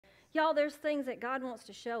Y'all, there's things that God wants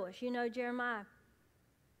to show us. You know Jeremiah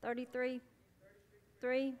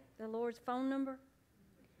 33:3, the Lord's phone number?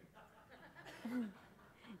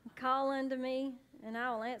 Call unto me, and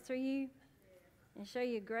I will answer you and show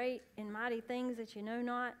you great and mighty things that you know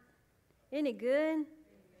not. Isn't it good?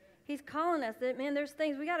 He's calling us that, man, there's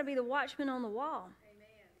things, we got to be the watchman on the wall.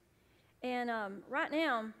 Amen. And right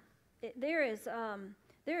now, there is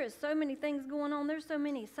so many things going on. There's so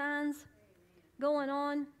many signs going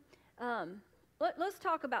on. Let's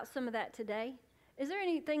talk about some of that today. Is there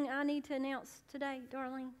anything I need to announce today,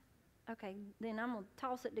 Darlene? Okay, then I'm going to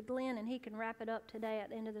toss it to Glenn, and he can wrap it up today at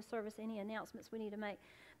the end of the service, any announcements we need to make.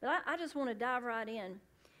 But I just want to dive right in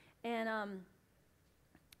and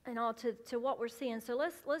all to what we're seeing. So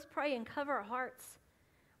let's pray and cover our hearts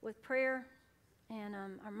with prayer and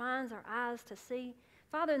our minds, our eyes to see.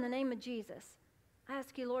 Father, in the name of Jesus, I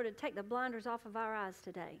ask you, Lord, to take the blinders off of our eyes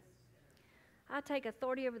today. I take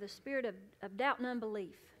authority over the spirit of doubt and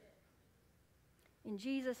unbelief. In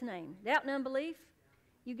Jesus' name. Doubt and unbelief,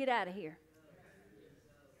 you get out of here.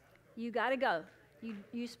 You got to go.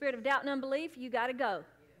 You spirit of doubt and unbelief, you got to go.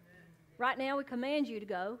 Right now we command you to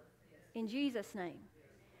go in Jesus' name.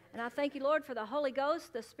 And I thank you, Lord, for the Holy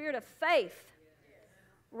Ghost, the spirit of faith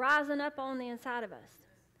rising up on the inside of us.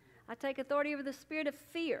 I take authority over the spirit of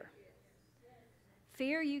fear.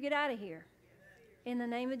 Fear, you get out of here in the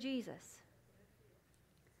name of Jesus.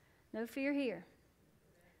 No fear here.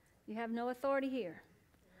 You have no authority here.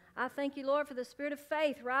 I thank you, Lord, for the spirit of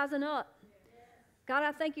faith rising up. God,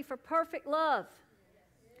 I thank you for perfect love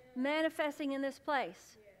manifesting in this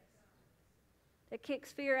place that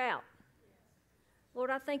kicks fear out. Lord,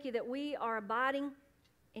 I thank you that we are abiding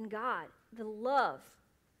in God, the love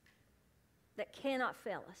that cannot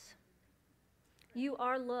fail us. You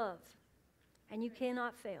are love, and you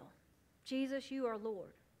cannot fail. Jesus, you are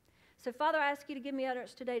Lord. So, Father, I ask you to give me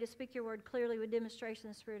utterance today to speak your word clearly with demonstration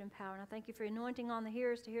of spirit and power. And I thank you for anointing on the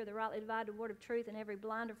hearers to hear the rightly divided word of truth, and every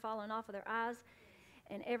blinder falling off of their eyes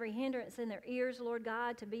and every hindrance in their ears, Lord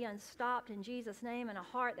God, to be unstopped in Jesus' name, and a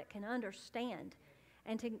heart that can understand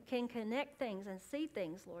and can connect things and see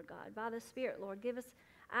things, Lord God, by the Spirit, Lord. Give us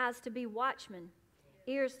eyes to be watchmen,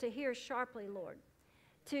 ears to hear sharply, Lord,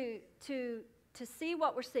 to see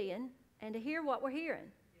what we're seeing and to hear what we're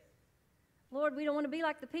hearing. Lord, we don't want to be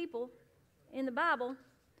like the people in the Bible.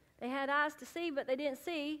 They had eyes to see, but they didn't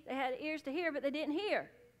see. They had ears to hear, but they didn't hear.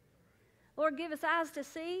 Lord, give us eyes to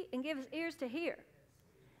see and give us ears to hear.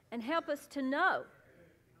 And help us to know,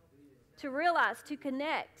 to realize, to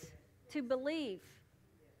connect, to believe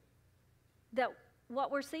that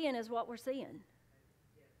what we're seeing is what we're seeing.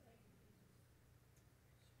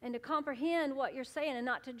 And to comprehend what you're saying and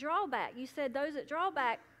not to draw back. You said those that draw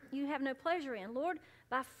back, you have no pleasure in. Lord,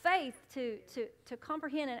 by faith to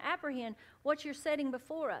comprehend and apprehend what you're setting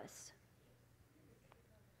before us.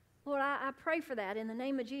 Lord, I pray for that in the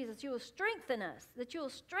name of Jesus. You will strengthen us, that you will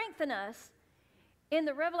strengthen us in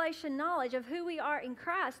the revelation knowledge of who we are in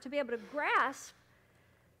Christ to be able to grasp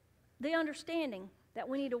the understanding that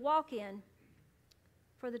we need to walk in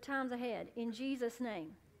for the times ahead. In Jesus'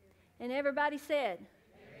 name. And everybody said,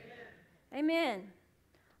 Amen. Amen.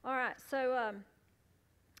 All right, so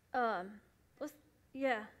let's,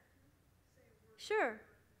 yeah. Sure.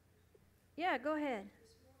 Yeah, go ahead.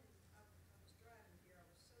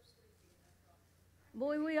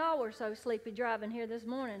 Boy, we all were so sleepy driving here this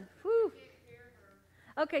morning. Whew.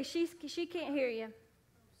 Okay, she can't hear you.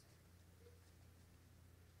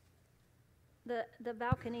 The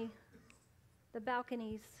balconies.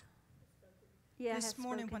 Yeah. This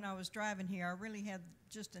morning when I was driving here, I really had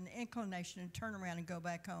just an inclination to turn around and go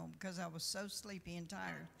back home because I was so sleepy and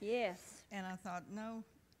tired. Yes. And I thought, no,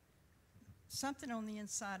 something on the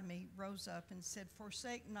inside of me rose up and said,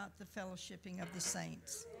 forsake not the fellowshipping of the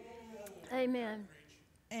saints. Amen.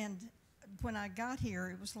 And when I got here,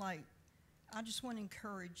 it was like, I just want to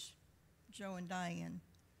encourage Joe and Diane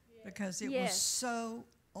because it was so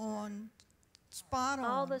spot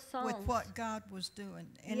on with what God was doing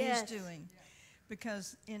and is doing.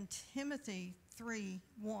 Because in Timothy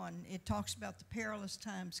 3:1, it talks about the perilous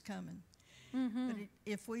times coming. Mm-hmm. But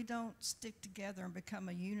if we don't stick together and become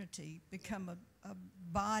a unity, become a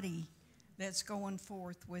body that's going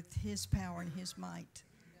forth with his power and his might,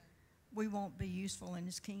 we won't be useful in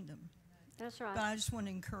his kingdom. That's right. But I just want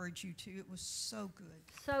to encourage you, too. It was so good.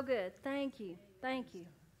 So good. Thank you. Thank you.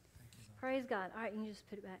 Praise God. All right, you can just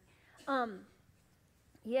put it back.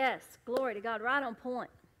 Yes, glory to God. Right on point.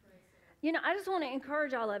 You know, I just want to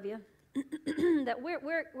encourage all of you that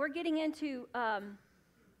we're getting into a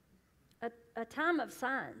time of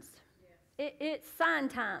signs. It's sign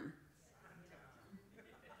time.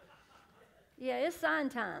 Yeah, it's sign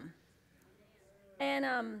time. And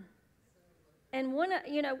one,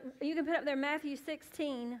 you know, you can put up there Matthew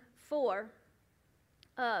 16:4.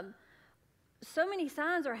 So many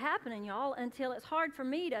signs are happening, y'all, until it's hard for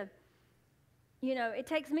me to, you know, it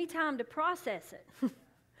takes me time to process it.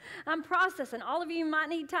 I'm processing. All of you might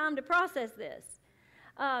need time to process this.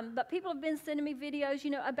 But people have been sending me videos,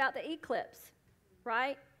 you know, about the eclipse,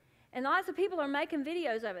 right? And lots of people are making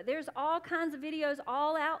videos of it. There's all kinds of videos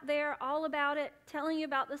all out there, all about it, telling you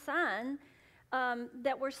about the sign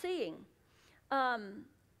that we're seeing. And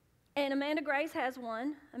Amanda Grace has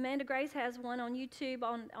one. Amanda Grace has one on YouTube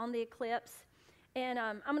on the eclipse. And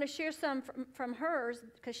I'm going to share some from hers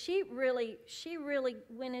because she really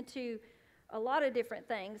went into a lot of different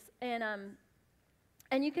things. And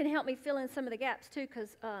you can help me fill in some of the gaps too,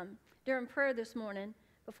 because during prayer this morning,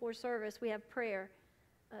 before service, we have prayer.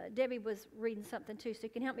 Debbie was reading something too, so you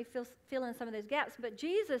can help me fill in some of those gaps. But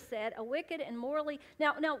Jesus said, a wicked and morally...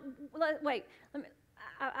 Now, wait.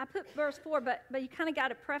 I put verse 4, but you kind of got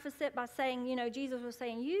to preface it by saying, you know, Jesus was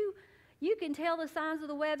saying, you can tell the signs of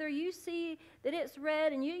the weather. You see that it's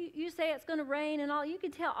red, and you say it's going to rain and all. You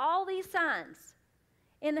can tell all these signs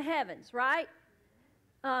in the heavens, right?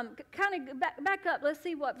 Kind of back up. Let's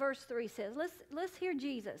see what verse 3 says. Let's hear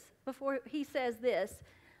Jesus before he says this.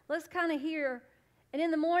 Let's kind of hear... And in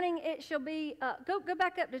the morning it shall be, go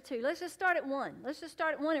back up to 2. Let's just start at 1. Let's just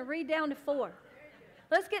start at 1 and read down to 4.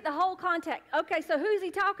 Let's get the whole context. Okay, so who's he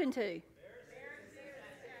talking to?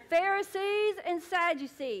 Pharisees and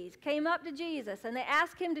Sadducees came up to Jesus, and they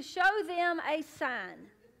asked him to show them a sign.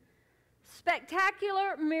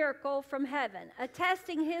 Spectacular miracle from heaven,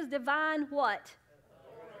 attesting his divine what?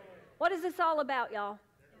 What is this all about, y'all?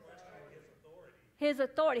 His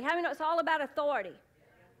authority. How many know it's all about authority?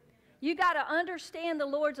 You got to understand the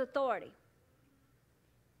Lord's authority,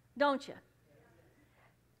 don't you?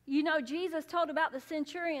 You know, Jesus told about the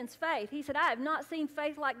centurion's faith. He said, I have not seen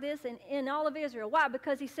faith like this in all of Israel. Why?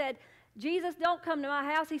 Because he said, Jesus, don't come to my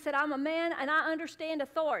house. He said, I'm a man and I understand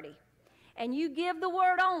authority. And you give the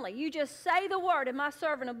word only. You just say the word and my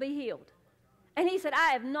servant will be healed. And he said,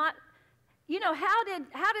 I have not. You know, how did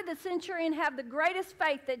the centurion have the greatest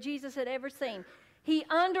faith that Jesus had ever seen? He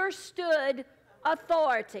understood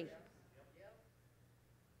authority.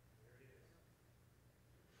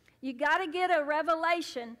 You got to get a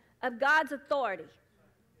revelation of God's authority.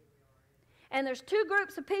 And there's 2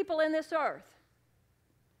 groups of people in this earth.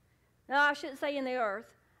 No, I shouldn't say in the earth.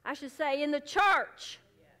 I should say in the church.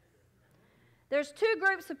 There's 2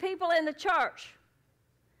 groups of people in the church.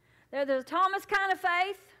 There's the Thomas kind of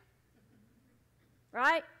faith,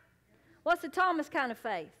 right? What's the Thomas kind of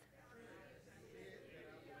faith?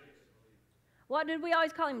 What did we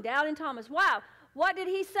always call him? Doubting Thomas. Wow. What did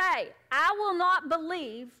he say? I will not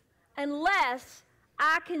believe unless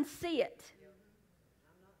I can see it.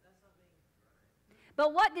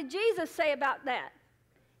 But what did Jesus say about that?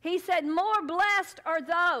 He said, more blessed are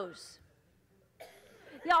those.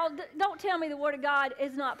 Y'all, don't tell me the Word of God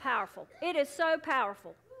is not powerful. It is so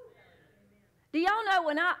powerful. Do y'all know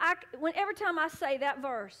when every time I say that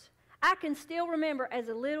verse, I can still remember as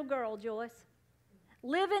a little girl, Joyce,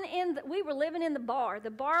 we were living in the bar.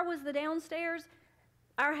 The bar was the downstairs.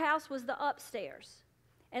 Our house was the upstairs.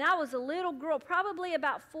 And I was a little girl, probably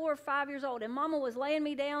about 4 or 5 years old, and Mama was laying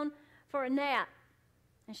me down for a nap.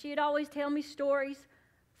 And she'd always tell me stories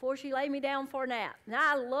before she laid me down for a nap. And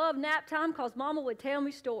I loved nap time because Mama would tell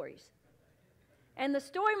me stories. And the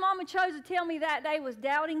story Mama chose to tell me that day was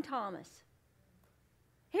Doubting Thomas.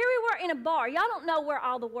 Here we were in a bar. Y'all don't know where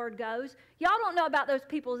all the word goes. Y'all don't know about those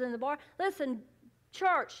people in the bar. Listen,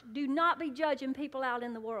 church, do not be judging people out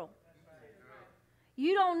in the world.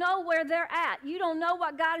 You don't know where they're at. You don't know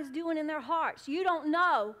what God is doing in their hearts. You don't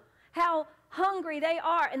know how hungry they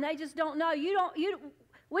are, and they just don't know.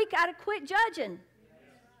 We got to quit judging.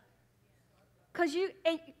 Because you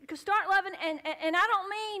start loving, and I don't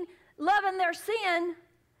mean loving their sin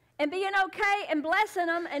and being okay and blessing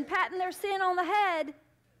them and patting their sin on the head,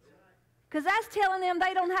 because that's telling them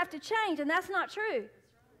they don't have to change, and that's not true.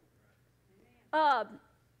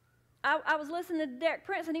 I was listening to Derek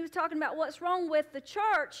Prince, and he was talking about what's wrong with the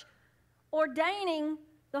church ordaining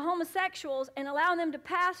the homosexuals and allowing them to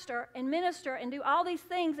pastor and minister and do all these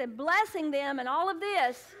things and blessing them and all of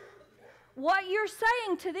this. What you're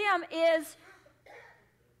saying to them is,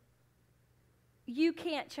 you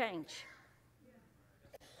can't change.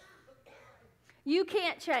 You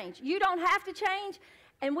can't change. You don't have to change,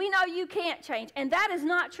 and we know you can't change. And that is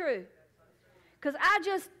not true. Because I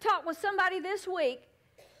just talked with somebody this week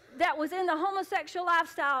that was in the homosexual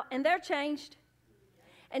lifestyle, and they're changed.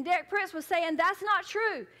 And Derek Prince was saying, that's not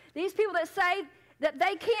true. These people that say that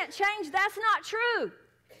they can't change, that's not true.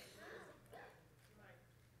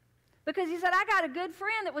 Because he said, I got a good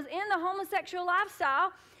friend that was in the homosexual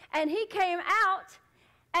lifestyle, and he came out,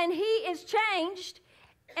 and he is changed.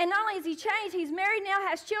 And not only is he changed, he's married now,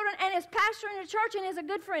 has children, and is pastoring a church, and is a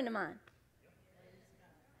good friend of mine.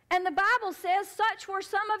 And the Bible says, such were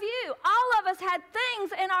some of you. All of us had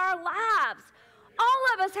things in our lives.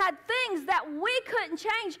 All of us had things that we couldn't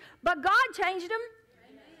change, but God changed them.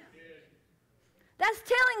 That's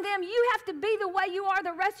telling them you have to be the way you are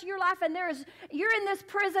the rest of your life, and you're in this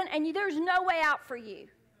prison, and there's no way out for you.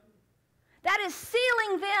 That is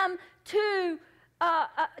sealing them to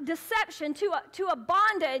deception, to a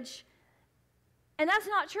bondage, and that's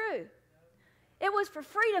not true. It was for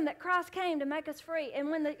freedom that Christ came to make us free. And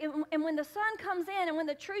when the Son comes in and when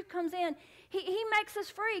the truth comes in, he makes us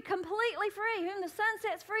free, completely free. Whom the Son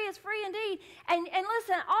sets free is free indeed. And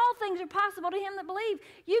listen, all things are possible to him that believe.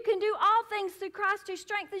 You can do all things through Christ who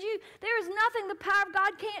strengthens you. There is nothing the power of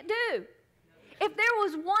God can't do. If there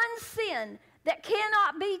was one sin that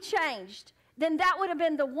cannot be changed, then that would have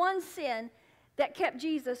been the one sin that kept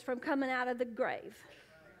Jesus from coming out of the grave.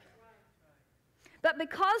 But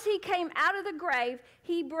because he came out of the grave,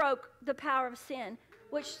 he broke the power of sin,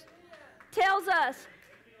 which tells us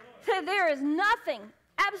that there is nothing,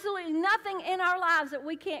 absolutely nothing in our lives that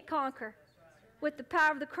we can't conquer with the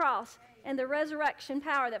power of the cross and the resurrection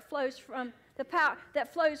power that flows from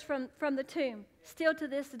the tomb, still to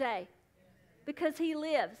this day, because he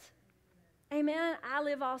lives. Amen. I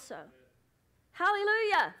live also.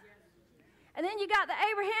 Hallelujah. And then you got the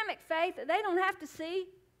Abrahamic faith that they don't have to see.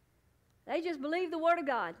 They just believe the word of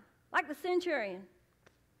God, like the centurion.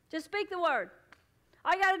 Just speak the word.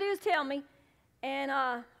 All you got to do is tell me, and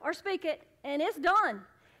or speak it, and it's done.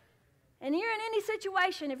 And you're in any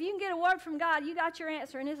situation, if you can get a word from God, you got your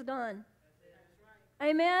answer, and it's done.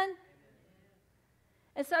 Amen?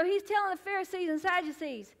 And so he's telling the Pharisees and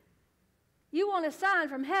Sadducees, you want a sign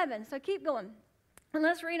from heaven, so keep going. And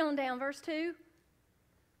let's read on down, verse 2.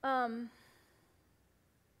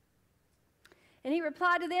 And he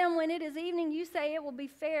replied to them, when it is evening, you say it will be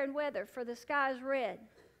fair and weather, for the sky is red.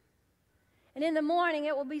 And in the morning,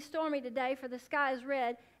 it will be stormy today, for the sky is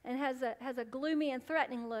red and has a gloomy and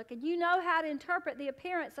threatening look. And you know how to interpret the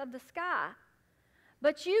appearance of the sky,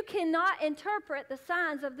 but you cannot interpret the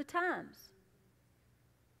signs of the times.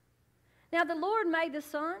 Now, the Lord made the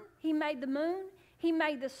sun. He made the moon. He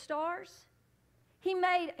made the stars. He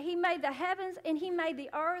made the heavens, and he made the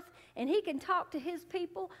earth, and he can talk to his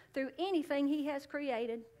people through anything he has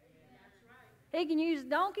created. He can use a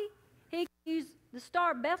donkey. He can use the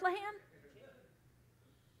star of Bethlehem.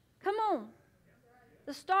 Come on.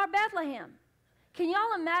 The star of Bethlehem. Can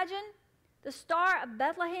y'all imagine the star of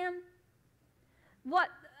Bethlehem?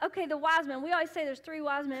 The wise men. We always say there's 3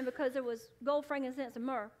 wise men because there was gold, frankincense, and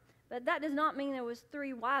myrrh. But that does not mean there was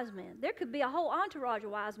 3 wise men. There could be a whole entourage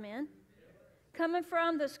of wise men coming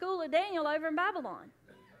from the school of Daniel over in Babylon.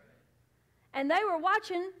 And they were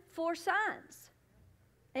watching for signs.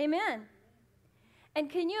 Amen. And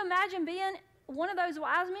can you imagine being one of those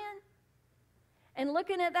wise men and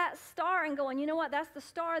looking at that star and going, you know what, that's the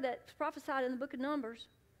star that's prophesied in the book of Numbers.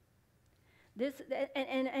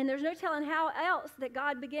 And there's no telling how else that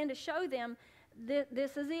God began to show them,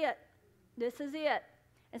 this is it. This is it.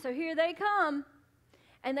 And so here they come,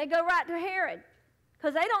 and they go right to Herod.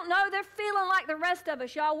 Because they don't know, they're feeling like the rest of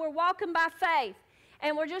us, y'all. We're walking by faith,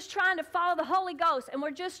 and we're just trying to follow the Holy Ghost, and we're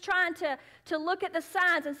just trying to look at the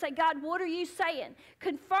signs and say, God, what are you saying?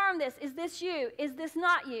 Confirm this. Is this you? Is this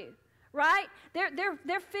not you? Right?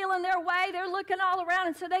 They're feeling their way. They're looking all around,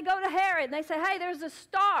 and so they go to Herod, and they say, hey, there's a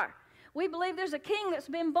star. We believe there's a king that's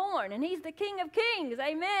been born, and he's the King of Kings.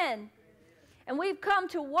 Amen. And we've come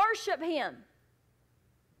to worship him.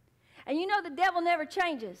 And you know the devil never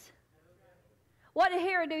changes. What did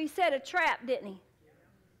Herod do? He set a trap, didn't he?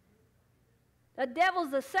 The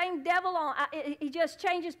devil's the same devil. He just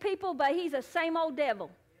changes people, but he's the same old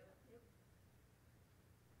devil.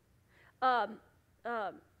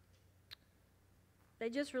 They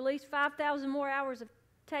just released 5,000 more hours of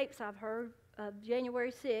tapes, I've heard, of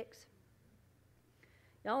January 6th.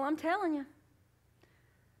 Y'all, I'm telling you,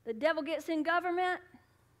 the devil gets in government,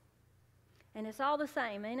 and it's all the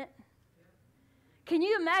same, ain't it? Can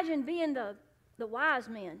you imagine being the wise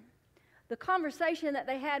men, the conversation that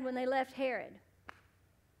they had when they left Herod?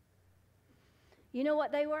 You know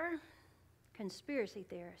what they were? Conspiracy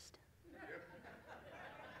theorists.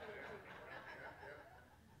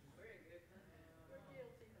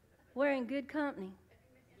 We're in good company.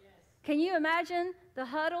 Can you imagine the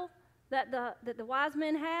huddle that the wise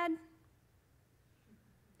men had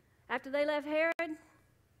after they left Herod?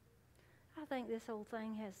 I think this whole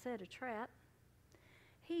thing has set a trap.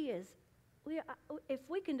 If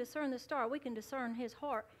we can discern the star, we can discern his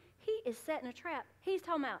heart. He is setting a trap. He's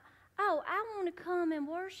talking about, oh, I want to come and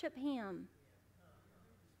worship him.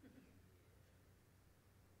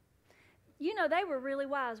 You know, they were really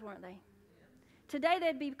wise, weren't they? Today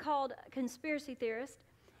they'd be called conspiracy theorists.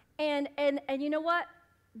 And you know what?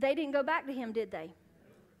 They didn't go back to him, did they?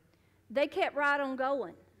 They kept right on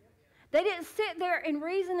going. They didn't sit there and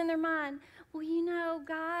reason in their mind, well, you know,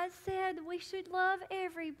 God said we should love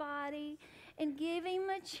everybody and give him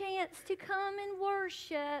a chance to come and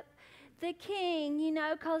worship the King, you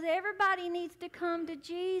know, because everybody needs to come to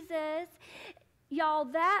Jesus. Y'all,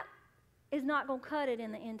 that is not going to cut it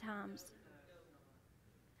in the end times.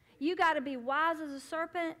 You got to be wise as a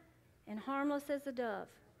serpent and harmless as a dove.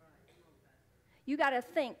 You got to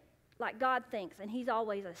think like God thinks, and he's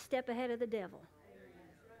always a step ahead of the devil.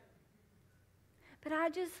 But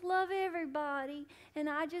I just love everybody, and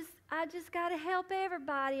I just got to help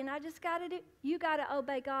everybody, and I just got to do. You got to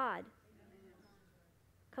obey God.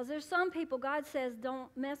 Because there's some people God says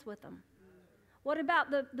don't mess with them. What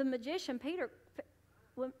about the magician Peter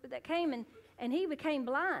that came and he became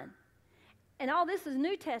blind? And all this is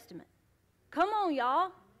New Testament. Come on,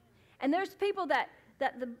 y'all. And there's people that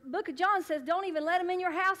the book of John says don't even let them in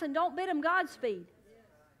your house and don't bid them Godspeed.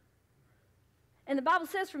 And the Bible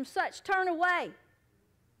says from such turn away.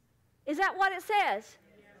 Is that what it says?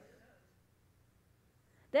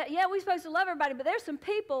 That, yeah, we're supposed to love everybody, but there's some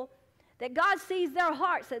people that God sees their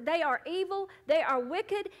hearts, that they are evil, they are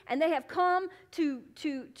wicked, and they have come to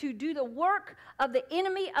do the work of the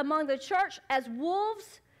enemy among the church as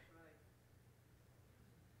wolves,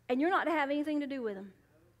 and you're not to have anything to do with them.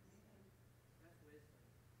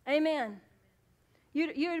 Amen.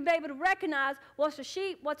 You'd be able to recognize what's a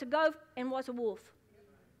sheep, what's a goat, and what's a wolf.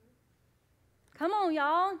 Come on,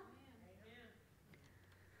 y'all.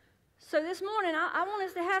 So this morning, I want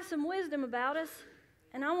us to have some wisdom about us,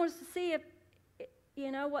 and I want us to see if,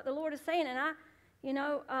 you know, what the Lord is saying. And I'm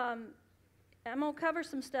going to cover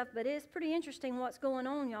some stuff, but it's pretty interesting what's going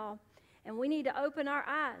on, y'all. And we need to open our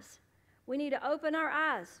eyes. We need to open our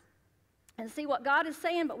eyes and see what God is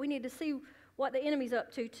saying, but we need to see what the enemy's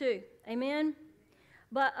up to too. Amen?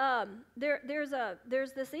 But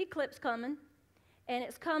there's this eclipse coming, and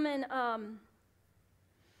it's coming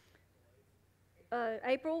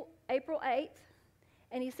April 8th.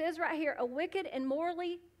 And he says right here, a wicked and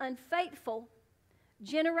morally unfaithful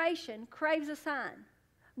generation craves a sign.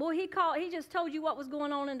 Boy, he just told you what was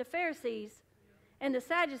going on in the Pharisees and the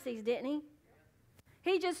Sadducees, didn't he?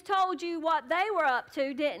 He just told you what they were up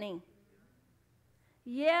to, didn't he?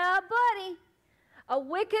 Yeah, buddy. A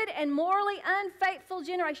wicked and morally unfaithful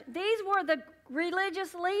generation. These were the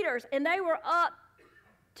religious leaders, and they were up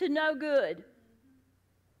to no good.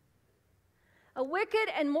 A wicked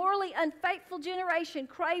and morally unfaithful generation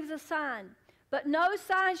craves a sign, but no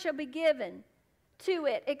sign shall be given to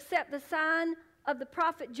it except the sign of the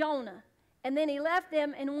prophet Jonah. And then he left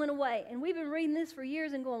them and went away. And we've been reading this for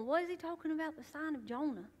years and going, what is he talking about, the sign of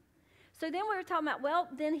Jonah? So then we were talking about, well,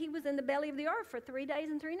 then he was in the belly of the earth for 3 days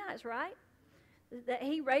and 3 nights, right? That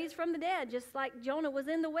he raised from the dead, just like Jonah was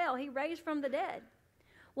in the well. He raised from the dead.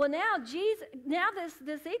 Well, now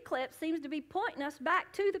this eclipse seems to be pointing us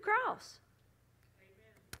back to the cross.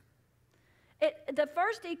 The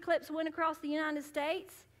first eclipse went across the United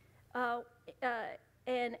States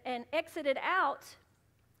and exited out,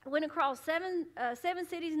 went across seven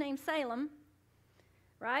cities named Salem,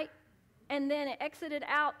 right? And then it exited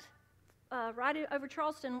out right over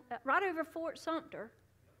Charleston, right over Fort Sumter,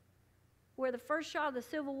 where the first shot of the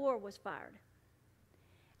Civil War was fired.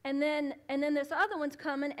 And then this other one's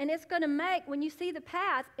coming, and it's going to make, when you see the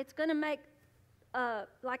path, it's going to make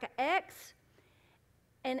like an X.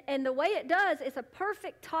 And the way it does, it's a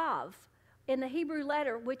perfect tav in the Hebrew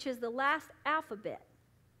letter, which is the last alphabet.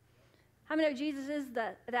 How many know Jesus is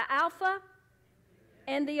the Alpha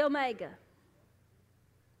and the Omega?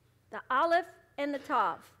 The Aleph and the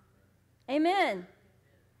Tav. Amen.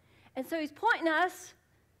 And so he's pointing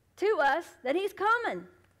to us that he's coming.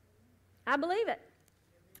 I believe it.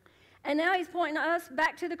 And now he's pointing us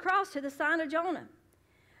back to the cross, to the sign of Jonah.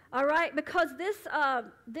 All right, because this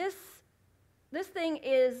thing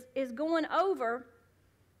is going over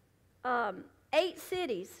 8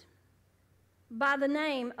 cities by the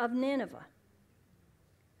name of Nineveh.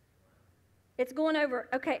 It's going over,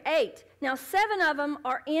 8. Now, 7 of them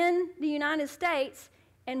are in the United States,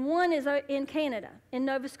 and 1 is in Canada, in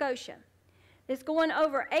Nova Scotia. It's going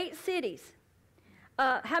over 8 cities.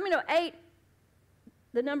 How many know 8?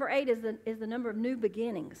 The number 8 is the number of new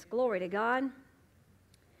beginnings. Glory to God.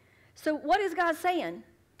 So what is God saying?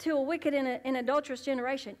 to a wicked and adulterous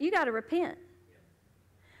generation. You got to repent.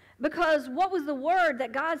 Because what was the word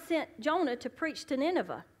that God sent Jonah to preach to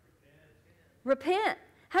Nineveh? Repent.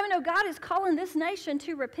 How many know God is calling this nation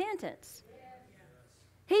to repentance?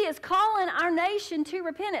 He is calling our nation to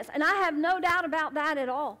repentance. And I have no doubt about that at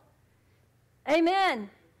all. Amen.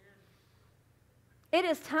 It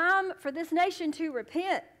is time for this nation to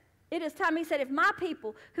repent. It is time. He said, if my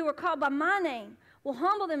people who are called by my name will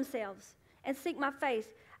humble themselves and seek my face,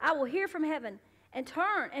 I will hear from heaven and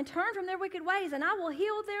turn from their wicked ways, and I will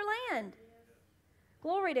heal their land.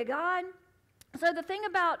 Glory to God. So the thing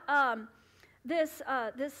about this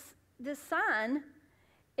sign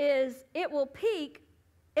is it will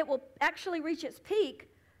actually reach its peak.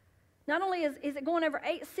 Not only is it going over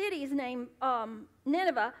 8 cities named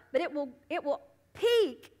Nineveh, but it will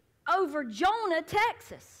peak over Jonah,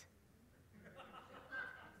 Texas.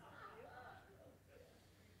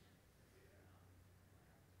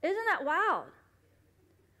 Isn't that wild?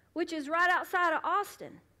 Which is right outside of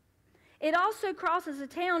Austin. It also crosses a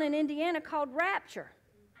town in Indiana called Rapture.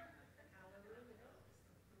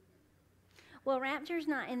 Well, rapture's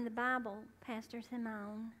not in the Bible, Pastor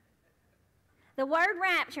Simone. The word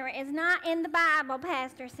rapture is not in the Bible,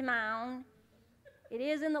 Pastor Simone. It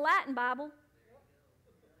is in the Latin Bible.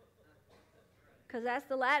 Because that's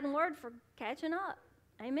the Latin word for catching up.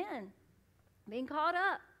 Amen. Being caught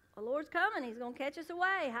up. The Lord's coming. He's going to catch us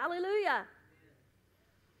away. Hallelujah.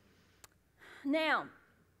 Now,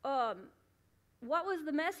 what was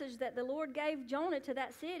the message that the Lord gave Jonah to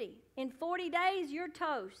that city? In 40 days, you're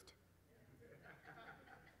toast.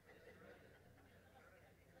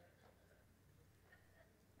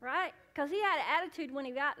 Right? Because he had an attitude when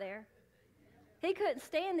he got there. He couldn't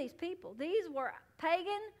stand these people. These were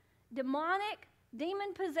pagan, demonic,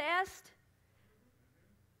 demon-possessed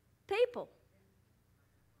people.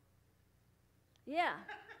 Yeah,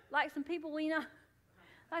 like some people we know.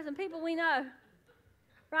 Like some people we know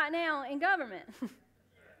right now in government.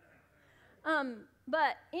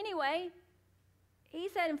 But anyway, he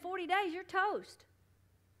said in 40 days, you're toast.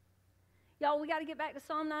 Y'all, we got to get back to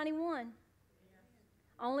Psalm 91.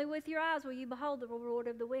 Only with your eyes will you behold the reward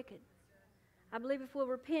of the wicked. I believe if we'll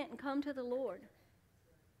repent and come to the Lord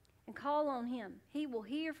and call on him, he will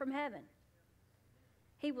hear from heaven.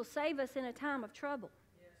 He will save us in a time of trouble.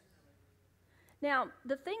 Now,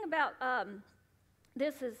 the thing about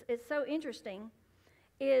this is so interesting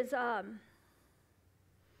is that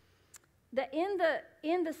in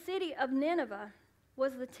the city of Nineveh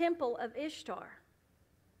was the temple of Ishtar.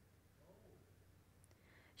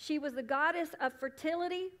 She was the goddess of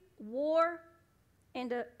fertility, war,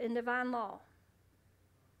 and divine law.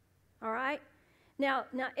 All right? Now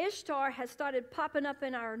Ishtar has started popping up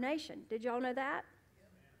in our nation. Did y'all know that?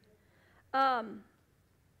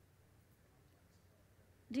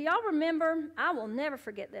 Do y'all remember? I will never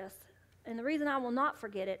forget this. And the reason I will not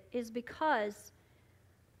forget it is because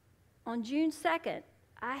on June 2nd,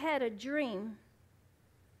 I had a dream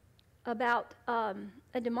about a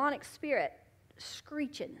demonic spirit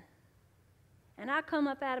screeching. And I come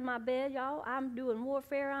up out of my bed, y'all. I'm doing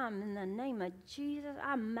warfare. I'm in the name of Jesus.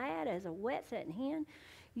 I'm mad as a wet-setting hen.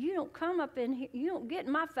 You don't come up in here. You don't get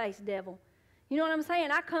in my face, devil. You know what I'm saying?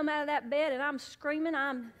 I come out of that bed and I'm screaming.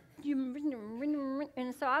 And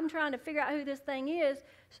so I'm trying to figure out who this thing is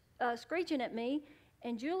screeching at me.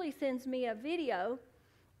 And Julie sends me a video,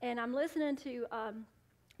 and I'm listening to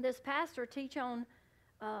this pastor teach on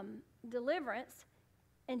deliverance.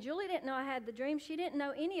 And Julie didn't know I had the dream. She didn't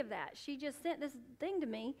know any of that. She just sent this thing to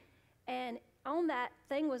me, and on that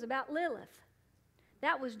thing was about Lilith.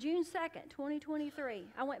 That was June 2nd, 2023.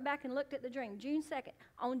 I went back and looked at the dream. June 2nd.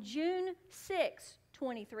 On June 6th,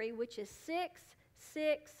 23, which is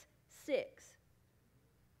 666,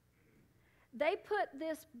 they put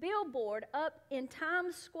this billboard up in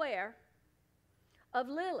Times Square of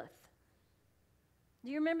Lilith.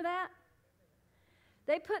 Do you remember that?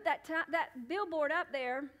 They put that billboard up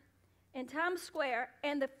there in Times Square,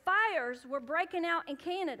 and the fires were breaking out in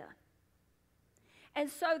Canada. And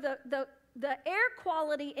so the air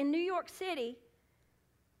quality in New York City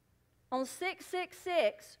on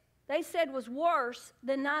 666, they said was worse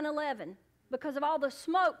than 9/11 because of all the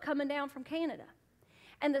smoke coming down from Canada.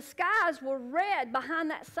 And the skies were red behind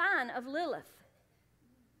that sign of Lilith.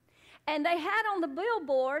 And they had on the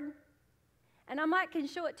billboard, and I might can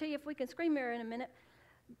show it to you if we can screen mirror in a minute.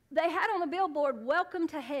 They had on the billboard, "Welcome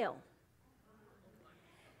to Hell."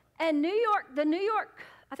 And the New York,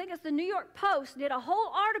 I think it's the New York Post, did a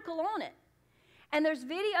whole article on it. And there's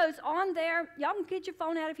videos on there. Y'all can get your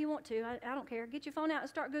phone out if you want to. I don't care. Get your phone out and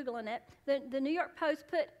start Googling it. The New York Post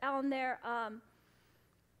put on their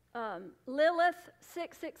Lilith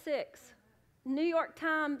 666. New York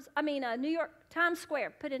Times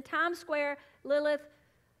Square. Put in Times Square, Lilith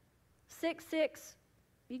 66.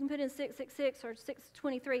 You can put in 666 or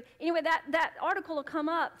 623. Anyway, that article will come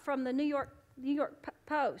up from the New York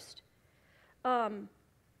Post. Let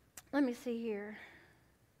me see here.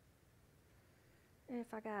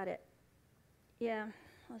 If I got it. Yeah,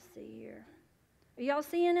 let's see here. Are y'all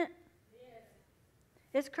seeing it? Yes.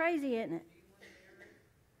 It's crazy, isn't it?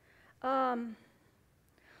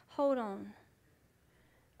 Hold on.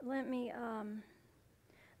 Let me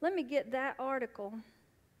get that article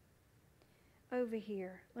over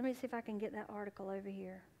here. Let me see if I can get that article over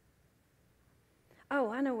here. Oh,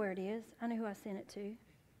 I know where it is. I know who I sent it to.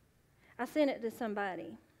 I sent it to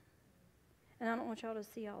somebody. And I don't want y'all to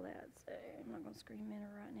see all that, so I'm not going to screen mirror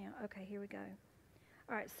right now. Okay, here we go.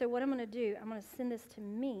 All right, so what I'm going to do, I'm going to send this to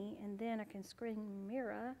me, and then I can screen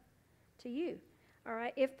mirror to you. All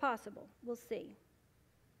right, if possible. We'll see.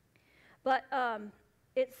 But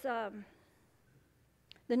it's the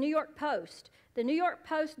New York Post. The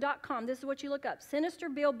NewYorkPost.com. This is what you look up. Sinister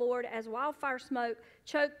billboard as wildfire smoke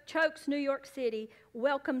chokes New York City.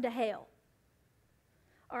 Welcome to hell.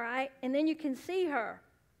 All right, and then you can see her.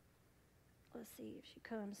 Let's see if she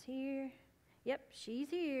comes here. Yep, she's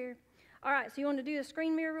here. All right, so you want to do the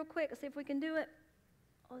screen mirror real quick? Let's see if we can do it.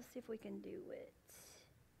 Let's see if we can do it.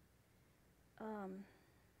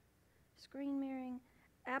 Screen mirroring.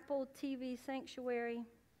 Apple TV Sanctuary.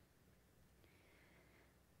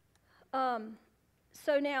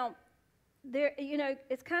 So now, there,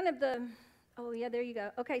 it's kind of the, oh yeah, there you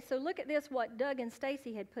go. Okay, so look at this, what Doug and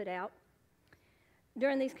Stacy had put out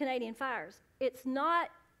during these Canadian fires. It's not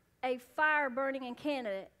a fire burning in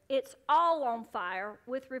Canada. It's all on fire,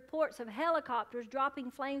 with reports of helicopters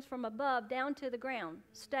dropping flames from above down to the ground.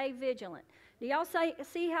 Stay vigilant. Do y'all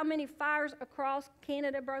see how many fires across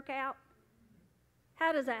Canada broke out?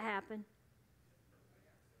 How does that happen?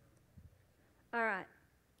 All right.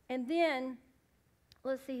 And then,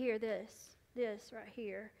 let's see here, this right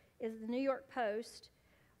here is the New York Post.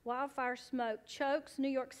 Wildfire smoke chokes New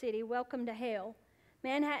York City. Welcome to hell.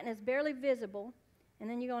 Manhattan is barely visible. And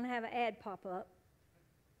then you're going to have an ad pop up.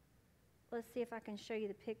 Let's see if I can show you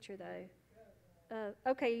the picture, though.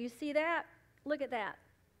 Okay, you see that? Look at that.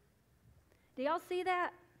 Do y'all see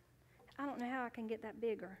that? I don't know how I can get that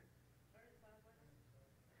bigger.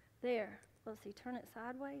 There. Let's see. Turn it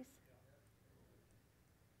sideways.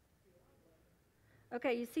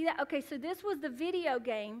 Okay, you see that? Okay, so this was the video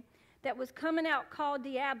game that was coming out called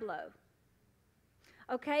Diablo.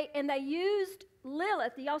 Okay, and they used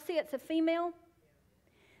Lilith. Do y'all see it's a female?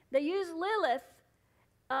 They used Lilith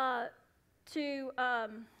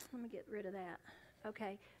let me get rid of that.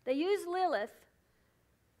 Okay. They used Lilith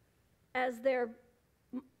as their,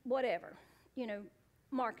 whatever,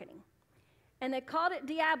 marketing. And they called it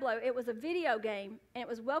Diablo. It was a video game, and it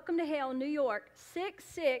was Welcome to Hell, New York,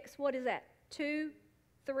 66, what is that? 2,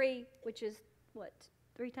 3, which is what?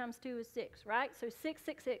 3 times 2 is 6, right? So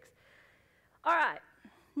 666. All right.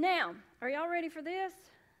 Now, are y'all ready for this?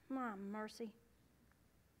 My mercy.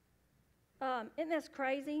 Isn't this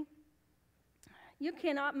crazy? You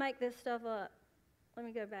cannot make this stuff up. Let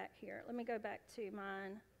me go back here. Let me go back to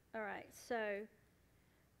mine. All right, so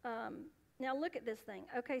now look at this thing.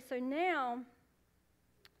 Okay, so now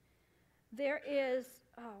there is,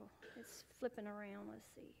 it's flipping around. Let's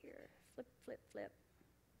see here. Flip, flip, flip.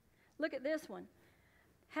 Look at this one.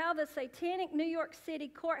 How the satanic New York City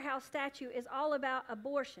courthouse statue is all about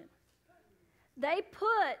abortion. They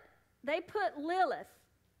put Lilith,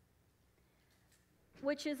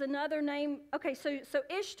 which is another name. Okay, so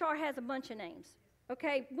Ishtar has a bunch of names.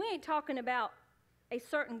 Okay, we ain't talking about a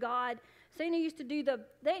certain god. So they didn't used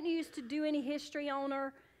to do any history on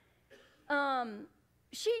her.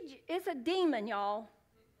 She is a demon, y'all.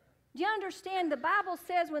 Do you understand? The Bible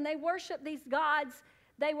says when they worship these gods,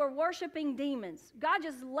 they were worshiping demons. God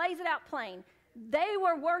just lays it out plain. They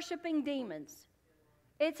were worshiping demons.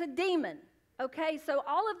 It's a demon. Okay, so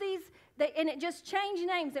all of these, and it just changed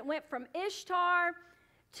names. It went from Ishtar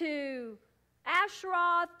to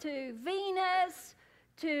Asheroth to Venus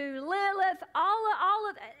to Lilith, all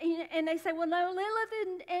of and they say, well, no,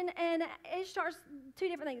 Lilith and Ishtar's 2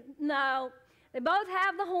 different things. No, they both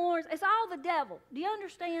have the horns. It's all the devil. Do you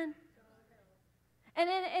understand? And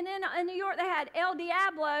then in New York, they had El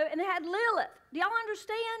Diablo, and they had Lilith. Do y'all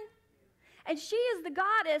understand? And she is the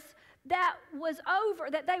goddess that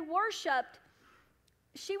they worshipped.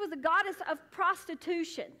 She was the goddess of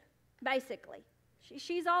prostitution, basically.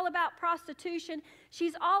 She's all about prostitution.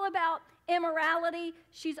 She's all about immorality.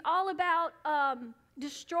 She's all about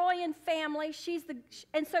destroying family.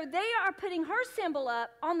 And so they are putting her symbol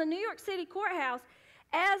up on the New York City courthouse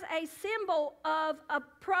as a symbol of a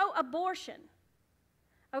pro-abortion.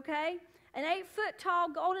 Okay? An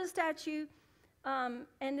 8-foot-tall golden statue,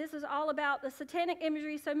 and this is all about the satanic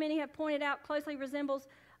imagery, so many have pointed out, closely resembles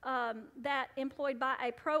that employed by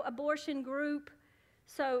a pro-abortion group.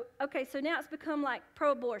 So, okay, so now it's become like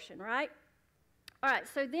pro-abortion, right? All right,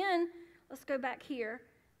 so then, let's go back here.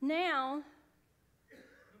 Now,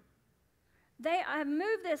 they have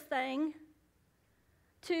moved this thing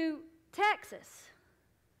to Texas.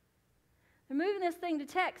 They're moving this thing to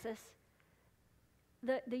Texas.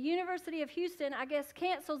 The University of Houston, I guess,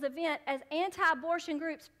 cancels event as anti-abortion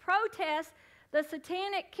groups protest the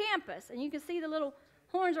satanic campus. And you can see the little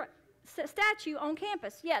horns statue on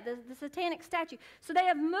campus. Yeah, the satanic statue. So they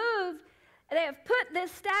have put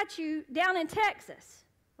this statue down in Texas,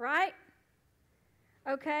 right?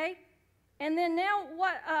 Okay. And then now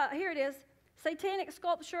what, here it is, satanic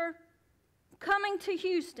sculpture coming to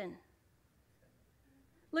Houston.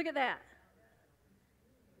 Look at that.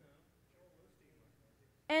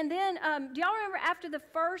 And then, do y'all remember after the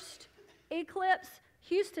first eclipse,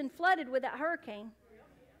 Houston flooded with that hurricane?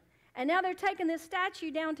 And now they're taking this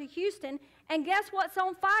statue down to Houston, and guess what's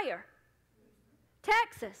on fire?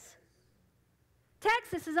 Texas.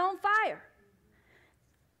 Texas is on fire.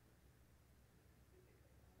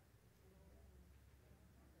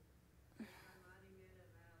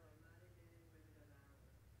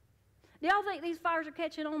 Do y'all think these fires are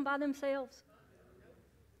catching on by themselves?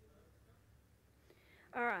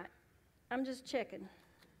 All right, I'm just checking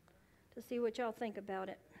to see what y'all think about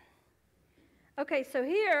it. Okay, so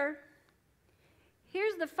here's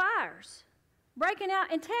the fires breaking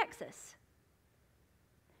out in Texas.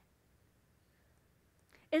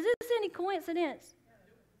 Is this any coincidence?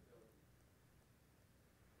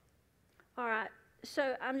 All right,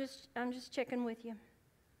 so I'm just checking with you.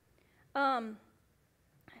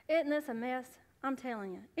 Isn't this a mess? I'm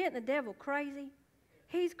telling you. Isn't the devil crazy?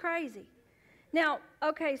 He's crazy. Now,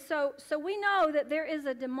 okay, so we know that there is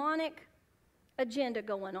a demonic agenda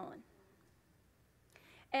going on.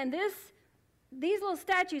 And these little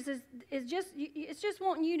statues is just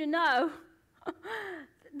wanting you to know. The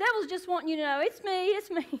devil's just wanting you to know, it's me.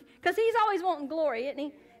 Because he's always wanting glory, isn't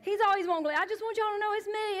he? He's always wanting glory. I just want y'all to know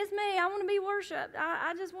it's me. I want to be worshiped.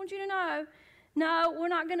 I just want you to know. No, we're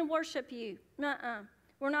not going to worship you.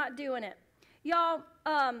 We're not doing it. Y'all,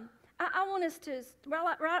 I want us to, while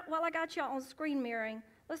I got y'all on screen mirroring,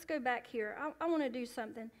 let's go back here. I want to do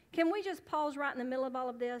something. Can we just pause right in the middle of all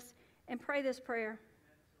of this and pray this prayer?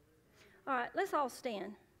 All right, let's all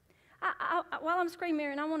stand. While I'm screen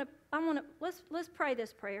mirroring, let's pray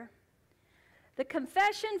this prayer. The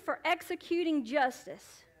confession for executing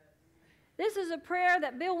justice. This is a prayer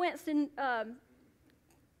that Bill Winston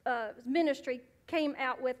ministry came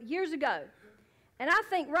out with years ago. And I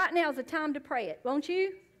think right now is the time to pray it, won't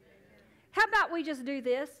you? How about we just do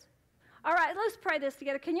this? All right, let's pray this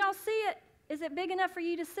together. Can y'all see it? Is it big enough for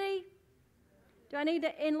you to see? Do I need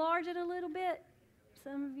to enlarge it a little bit?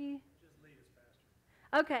 Some of you? Just lead us,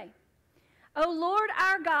 Pastor. Okay. O Lord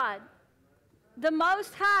our God, the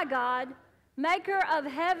Most High God, maker of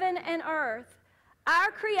heaven and earth,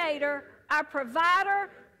 our Creator, our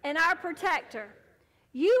Provider, and our Protector,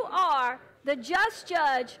 you are the just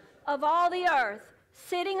judge of all the earth,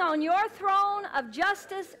 sitting on your throne of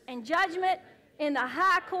justice and judgment in the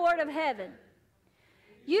high court of heaven.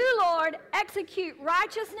 You, Lord, execute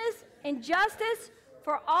righteousness and justice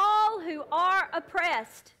for all who are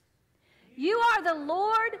oppressed. You are the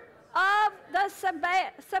Lord of the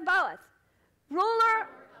Sabaoth, ruler,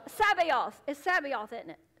 Sabaoth. It's Sabaoth,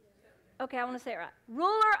 isn't it? Okay, I want to say it right.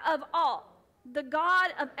 Ruler of all, the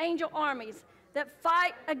God of angel armies that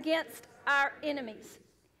fight against our enemies,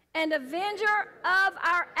 and avenger of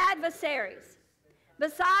our adversaries.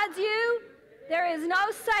 Besides you, there is no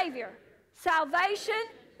Savior. Salvation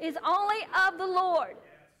is only of the Lord.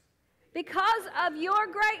 Because of your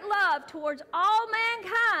great love towards all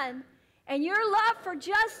mankind and your love for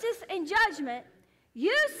justice and judgment,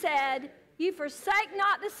 you said, you forsake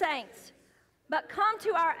not the saints, but come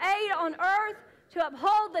to our aid on earth to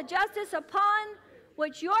uphold the justice upon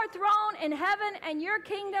which your throne in heaven and your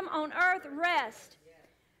kingdom on earth rest.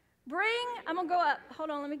 I'm going to go up.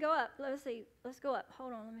 Hold on, let me go up. Let's see. Let's go up.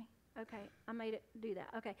 Hold on, okay, I made it do that.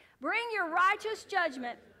 Okay. Bring your righteous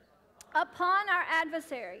judgment upon our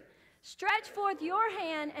adversary. Stretch forth your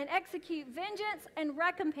hand and execute vengeance and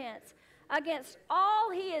recompense against all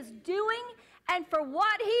he is doing and for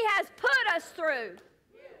what he has put us through.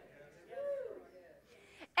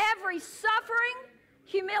 Every suffering,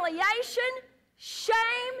 humiliation, shame,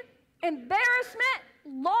 embarrassment,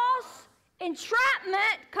 loss,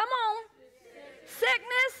 entrapment, come on,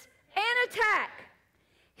 sickness, and attack.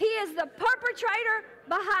 He is the perpetrator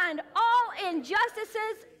behind all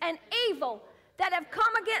injustices and evil that have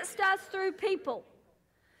come against us through people.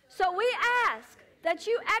 So we ask that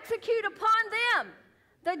you execute upon them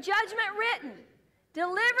the judgment written,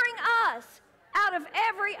 delivering us out of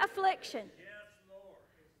every affliction.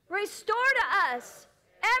 Restore to us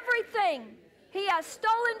everything he has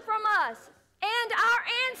stolen from us and our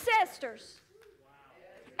ancestors.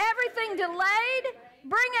 Everything delayed,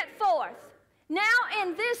 bring it forth. Now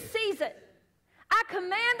in this season, I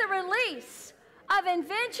command the release of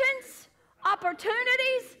inventions,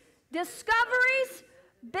 opportunities, discoveries,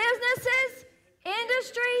 businesses,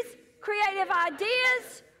 industries, creative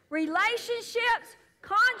ideas, relationships,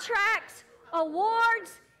 contracts,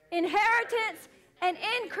 awards, inheritance, and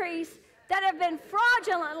increase that have been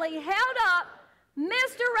fraudulently held up,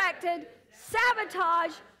 misdirected,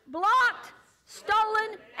 sabotaged, blocked,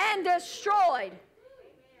 stolen, and destroyed.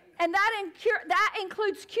 And that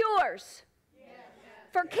includes cures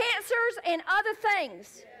for cancers and other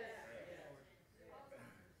things.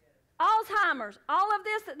 Alzheimer's, all of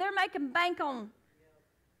this that they're making bank on.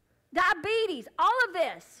 Diabetes, all of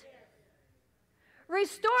this.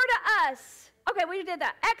 Restore to us. Okay, we did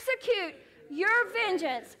that. Execute your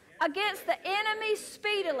vengeance against the enemy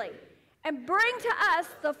speedily and bring to us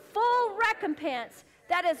the full recompense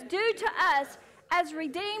that is due to us as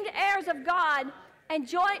redeemed heirs of God and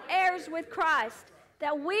joint heirs with Christ,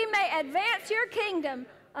 that we may advance your kingdom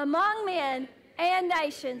among men and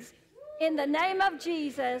nations. In the name of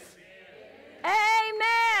Jesus,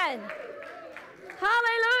 amen.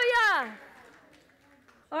 Hallelujah.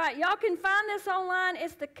 All right, y'all can find this online.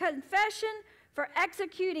 It's the Confession for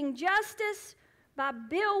Executing Justice by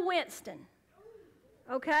Bill Winston.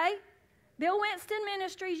 Okay? Bill Winston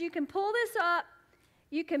Ministries. You can pull this up.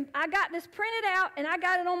 I got this printed out, and I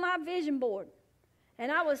got it on my vision board. And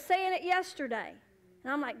I was saying it yesterday.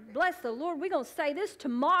 And I'm like, bless the Lord, we're going to say this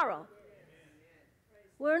tomorrow.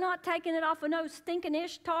 We're not taking it off of no stinking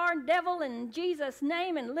Ishtar and devil in Jesus'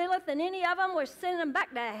 name and Lilith and any of them. We're sending them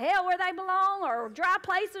back to hell where they belong or dry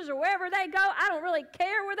places or wherever they go. I don't really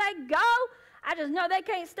care where they go. I just know they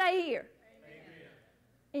can't stay here.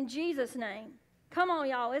 Amen. In Jesus' name. Come on,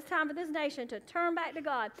 y'all. It's time for this nation to turn back to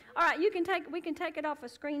God. All right, we can take it off a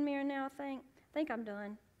screen mirror now, I think. I think I'm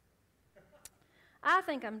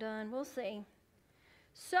done. We'll see.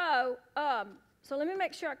 So let me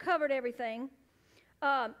make sure I covered everything.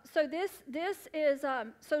 So this is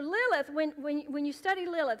so Lilith. When you study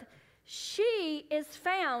Lilith, she is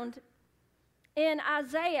found in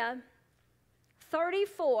Isaiah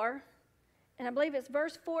 34, and I believe it's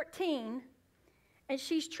verse 14, and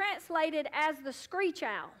she's translated as the screech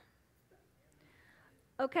owl.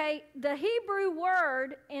 Okay, the Hebrew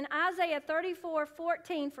word in Isaiah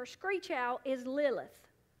 34:14 for screech owl is Lilith.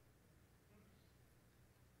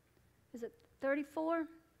 Is it 34?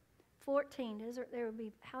 14. There would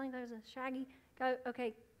be howling, there's a shaggy. Go,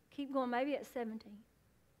 okay, keep going. Maybe it's 17.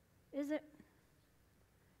 Is it?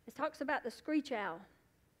 It talks about the screech owl.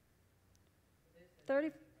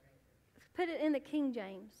 30. Put it in the King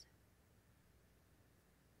James.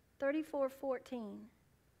 34:14.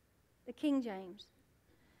 The King James.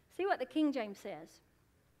 See what the King James says.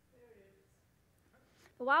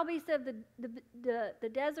 The wild beast of the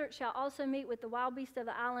desert shall also meet with the wild beast of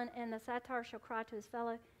the island, and the satyr shall cry to his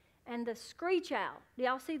fellow. And the screech owl. Do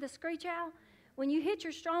y'all see the screech owl? When you hit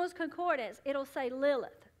your Strong's Concordance, it'll say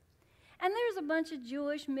Lilith. And there's a bunch of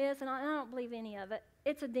Jewish myths, and I don't believe any of it.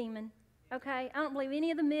 It's a demon, okay? I don't believe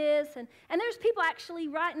any of the myths. And there's people actually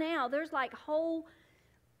right now, there's like whole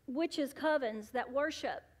witches' covens that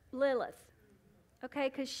worship Lilith, okay?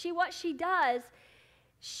 Because what she does,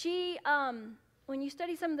 when you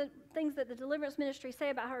study some of the things that the deliverance ministry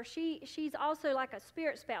say about her, she's also like a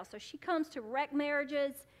spirit spouse. So she comes to wreck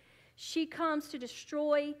marriages. She comes to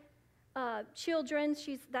destroy children.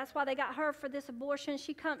 That's why they got her for this abortion.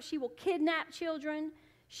 She will kidnap children.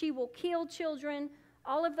 She will kill children.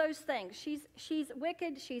 All of those things. She's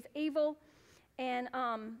wicked. She's evil. And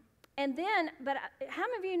then, but how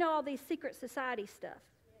many of you know all these secret society stuff?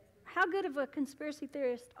 How good of a conspiracy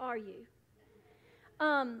theorist are you?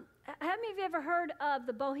 How many of you ever heard of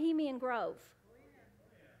the Bohemian Grove?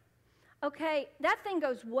 Okay, that thing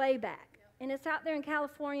goes way back. And it's out there in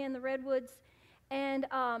California in the Redwoods. And,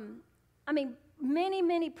 many,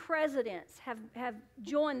 many presidents have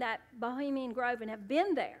joined that Bohemian Grove and have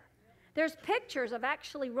been there. There's pictures of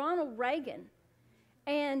actually Ronald Reagan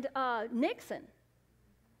and Nixon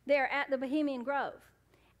there at the Bohemian Grove.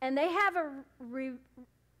 And they have a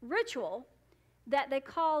ritual that they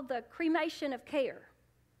call the cremation of care.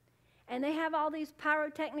 And they have all these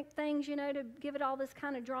pyrotechnic things, you know, to give it all this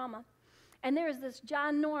kind of drama. And there is this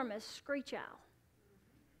ginormous screech owl.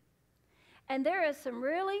 And there is some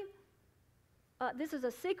really, this is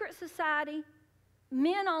a secret society,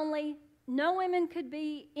 men only, no women could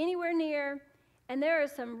be anywhere near, and there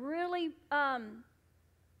is some really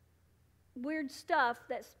weird stuff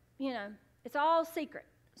that's, you know, it's all secret.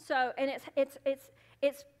 So, and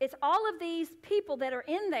it's all of these people that are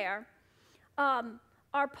in there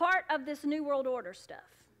are part of this New World Order stuff.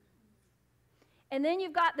 And then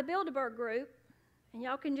you've got the Bilderberg group, and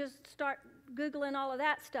y'all can just start Googling all of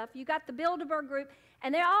that stuff. You got the Bilderberg group,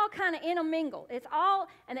 and they're all kind of intermingled. It's all,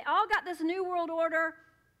 and they all got this New World Order,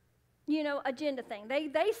 you know, agenda thing. They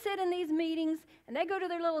sit in these meetings, and they go to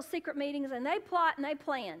their little secret meetings, and they plot and they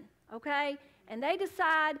plan, okay? And they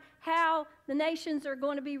decide how the nations are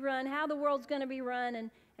going to be run, how the world's going to be run,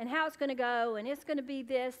 and how it's going to go, and it's going to be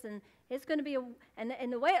this, and it's going to be,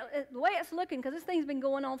 and the way it's looking, because this thing's been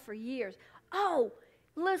going on for years. Oh,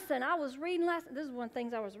 listen, I was reading this is one of the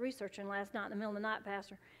things I was researching last night in the middle of the night,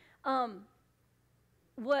 Pastor, I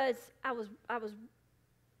was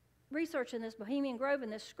researching this Bohemian Grove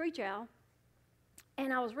and this screech owl,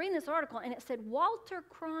 and I was reading this article, and it said Walter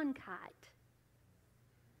Cronkite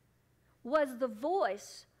was the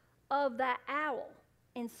voice of that owl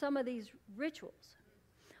in some of these rituals.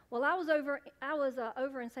 Well, I was over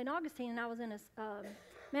in St. Augustine, and I was in a,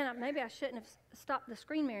 maybe I shouldn't have stopped the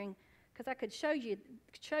screen mirroring, because I could show you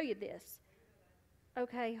this.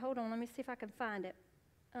 Okay, hold on, let me see if I can find it.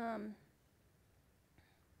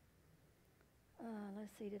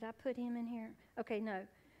 Let's see, did I put him in here? Okay, no.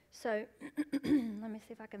 So, let me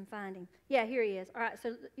see if I can find him. Yeah, here he is. All right,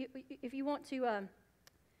 so if you want to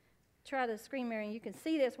try the screen mirroring, you can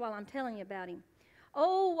see this while I'm telling you about him.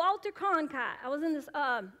 Oh, Walter Cronkite. I was in this,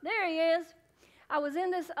 there he is. I was in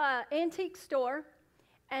this antique store,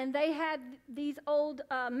 and they had these old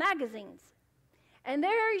magazines. And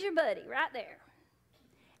there's your buddy right there.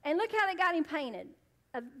 And look how they got him painted.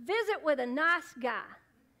 A visit with a nice guy.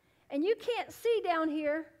 And you can't see down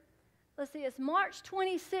here, let's see, it's March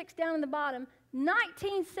 26 down in the bottom,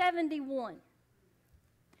 1971.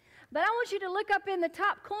 But I want you to look up in the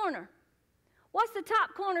top corner. What's the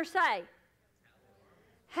top corner say?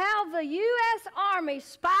 How the U.S. Army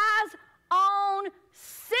spies on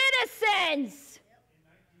citizens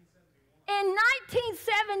in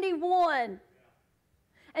 1971.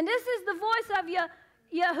 And this is the voice of your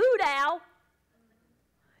hoot owl,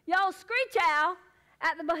 y'all screech owl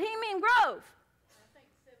at the Bohemian Grove. I think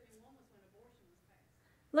 71 was when abortion was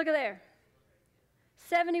passed. Look at there.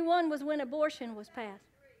 71 was when abortion was passed.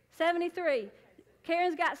 73.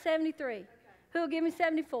 Karen's got 73. Okay. Who'll give me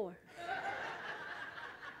 74?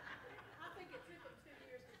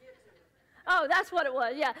 Oh, that's what it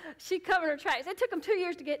was. Yeah, she covered her tracks. It took them 2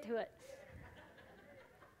 years to get to it.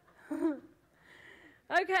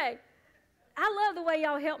 Okay. I love the way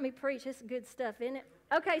y'all help me preach. It's good stuff, isn't it?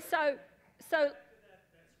 Okay, so that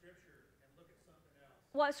scripture and look at something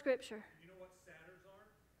else. What scripture? You know what satyrs are?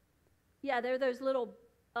 Yeah, they're those little,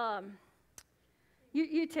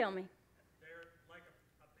 you tell me. They're like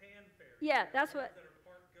a pan fairy. Yeah, that's what, That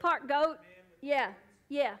are part goat. Yeah,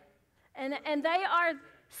 yeah. And they are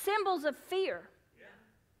symbols of fear. Yeah.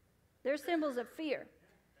 They're symbols of fear.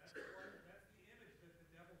 That's the image that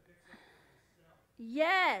the devil picks up for himself.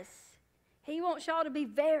 Yes. He wants y'all to be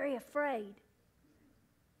very afraid.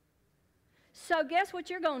 So guess what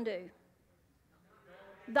you're going to do?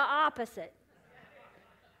 The opposite.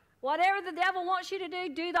 Whatever the devil wants you to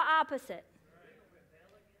do the opposite.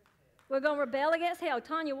 We're going to rebel against hell.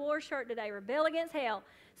 Tanya wore a shirt today, rebel against hell.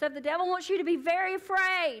 So if the devil wants you to be very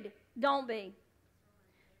afraid, don't be.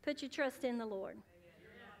 Put your trust in the Lord.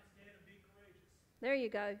 There you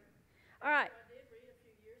go. All right. I did read a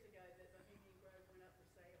few years ago that Bohemian Grove went up for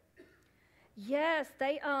sale. Yes,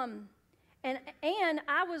 they and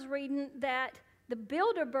I was reading that the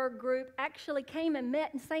Bilderberg group actually came and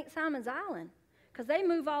met in St. Simon's Island because they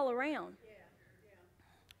move all around.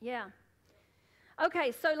 Yeah.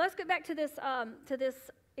 Okay, so let's get back to this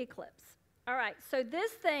eclipse. All right, so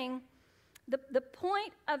this thing, the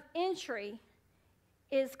point of entry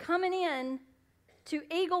is coming in to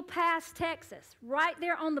Eagle Pass, Texas, right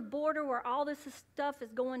there on the border where all this stuff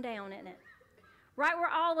is going down, isn't it? Right where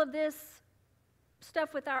all of this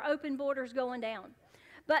stuff with our open borders going down.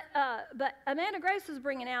 But Amanda Grace was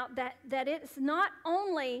bringing out that it's not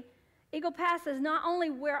only, Eagle Pass is not only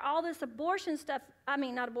where all this abortion stuff, I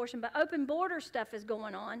mean not abortion, but open border stuff is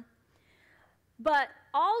going on, but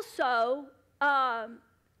also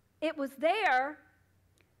it was there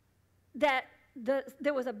that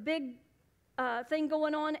there was a big thing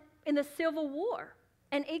going on in the Civil War,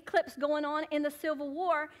 an eclipse going on in the Civil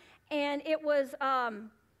War, and it was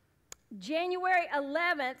January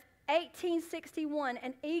 11th, 1861,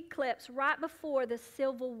 an eclipse right before the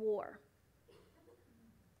Civil War.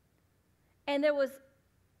 And there was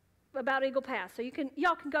about Eagle Pass, so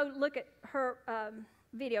y'all can go look at her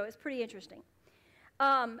video. It's pretty interesting.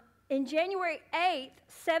 In January 8th,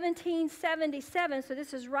 1777, so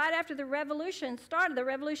this is right after the Revolution started, the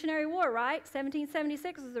Revolutionary War, right?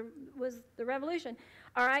 1776 was the Revolution.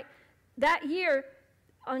 All right, that year,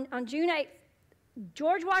 on June 8th,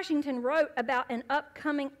 George Washington wrote about an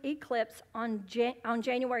upcoming eclipse on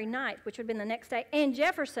January 9th, which would have been the next day, and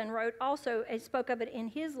Jefferson wrote also and spoke of it in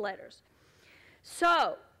his letters.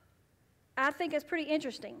 So, I think it's pretty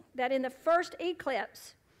interesting that in the first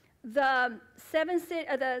eclipse, the seven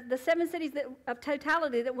cities of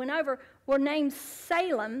totality that went over were named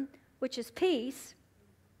Salem, which is peace,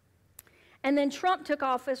 and then Trump took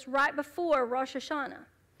office right before Rosh Hashanah.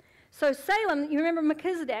 So Salem, you remember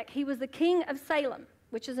Melchizedek, he was the king of Salem,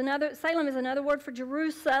 Salem is another word for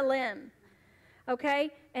Jerusalem, okay?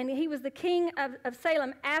 And he was the king of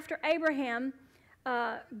Salem after Abraham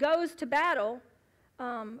goes to battle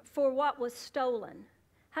for what was stolen.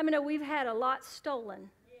 How many know we've had a lot stolen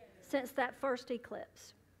since that first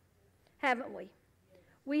eclipse? Haven't we?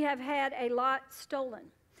 We have had a lot stolen.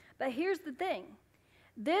 But here's the thing.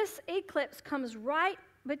 This eclipse comes right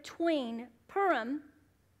between Purim,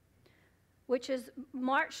 which is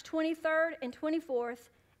March 23rd and 24th,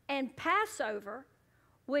 and Passover,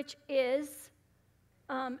 which is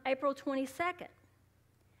April 22nd.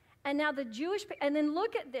 And now the Jewish people, and then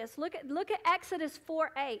look at this. Look at Exodus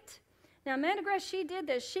 4:8. Now, Amanda Grace, she did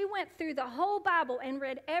this. She went through the whole Bible and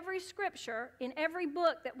read every scripture in every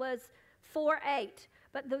book that was 4:8.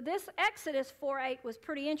 But this Exodus 4:8 was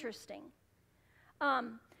pretty interesting.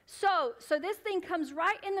 So this thing comes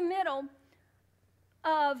right in the middle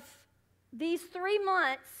of these 3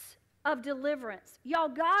 months of deliverance. Y'all,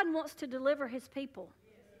 God wants to deliver his people.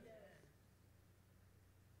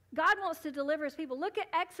 God wants to deliver his people. Look at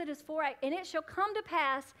Exodus 4:8. And it shall come to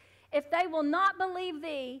pass, if they will not believe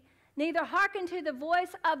thee, neither hearken to the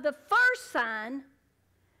voice of the first sign,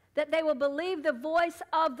 that they will believe the voice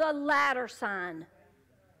of the latter sign.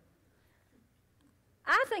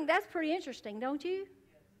 I think that's pretty interesting, don't you?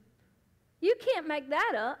 You can't make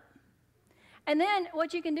that up. And then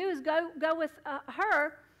what you can do is go with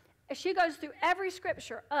her. She goes through every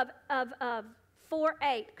scripture of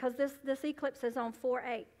 4:8, because this eclipse is on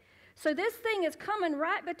 4:8. So this thing is coming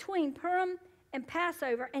right between Purim and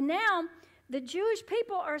Passover. And now the Jewish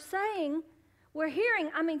people are saying, we're hearing,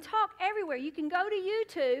 talk everywhere. You can go to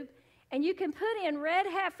YouTube and you can put in Red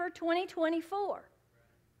Heifer 2024.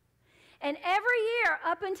 And every year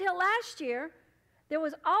up until last year, there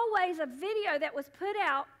was always a video that was put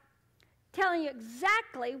out telling you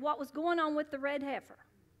exactly what was going on with the red heifer,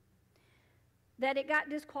 that it got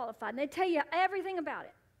disqualified. And they tell you everything about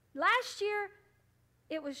it. Last year,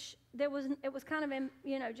 it was kind of,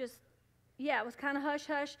 it was kind of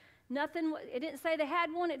hush-hush. Nothing, it didn't say they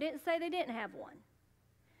had one. It didn't say they didn't have one.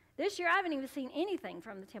 This year, I haven't even seen anything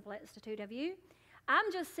from the Temple Institute, have you?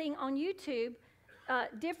 I'm just seeing on YouTube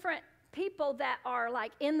different people that are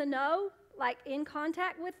like in the know, like in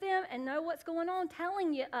contact with them and know what's going on,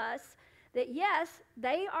 telling us that yes,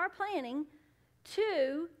 they are planning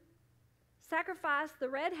to sacrifice the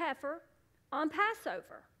red heifer on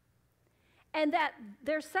Passover. And that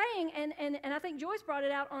they're saying, and I think Joyce brought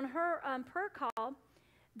it out on her prayer call,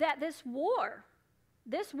 that this war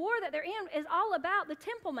that they're in is all about the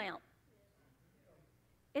Temple Mount.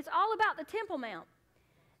 It's all about the Temple Mount.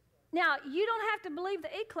 Now, you don't have to believe the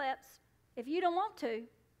eclipse if you don't want to.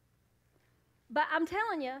 But I'm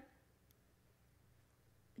telling you,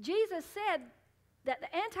 Jesus said that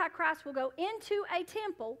the Antichrist will go into a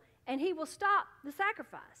temple and he will stop the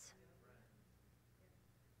sacrifice.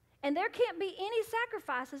 And there can't be any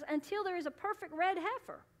sacrifices until there is a perfect red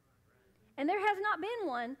heifer. And there has not been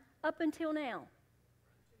one up until now.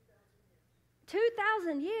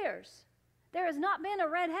 2,000 years. There has not been a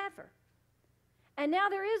red heifer. And now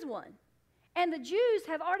there is one. And the Jews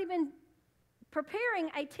have already been preparing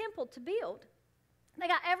a temple to build. They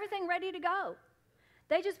got everything ready to go.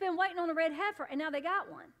 They just been waiting on a red heifer, and now they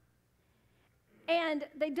got one. And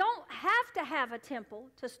they don't have to have a temple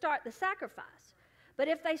to start the sacrifice. But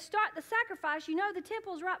if they start the sacrifice, you know the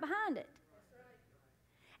temple's right behind it.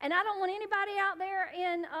 And I don't want anybody out there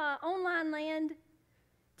in online land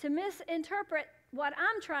to misinterpret what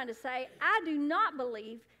I'm trying to say. I do not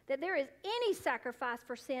believe that there is any sacrifice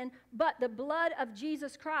for sin but the blood of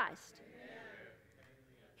Jesus Christ. Amen.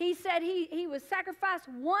 He said he was sacrificed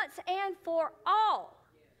once and for all.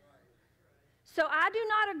 So I do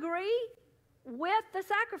not agree with the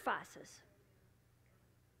sacrifices.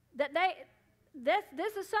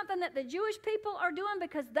 This is something that the Jewish people are doing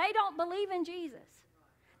because they don't believe in Jesus.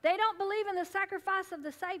 They don't believe in the sacrifice of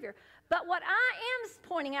the Savior. But what I am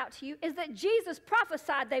pointing out to you is that Jesus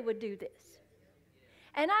prophesied they would do this.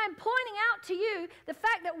 And I am pointing out to you the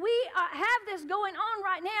fact that we have this going on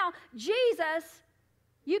right now. Jesus,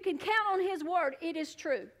 you can count on his word. It is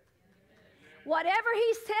true. Whatever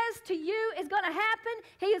he says to you is going to happen.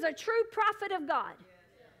 He is a true prophet of God.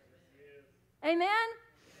 Amen?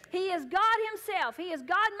 He is God himself. He is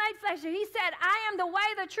God made flesh. He said, I am the way,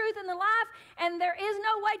 the truth, and the life, and there is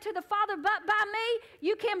no way to the Father but by me.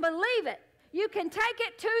 You can believe it. You can take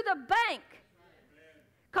it to the bank.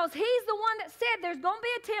 Because he's the one that said there's going to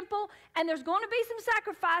be a temple and there's going to be some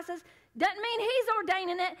sacrifices. Doesn't mean he's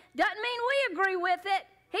ordaining it. Doesn't mean we agree with it.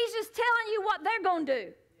 He's just telling you what they're going to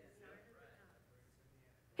do.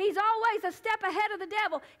 He's always a step ahead of the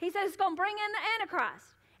devil. He says it's going to bring in the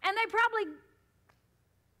Antichrist. And they probably,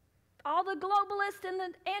 all the globalists and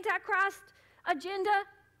the Antichrist agenda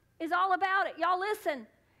is all about it. Y'all listen,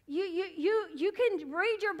 you can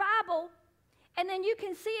read your Bible and then you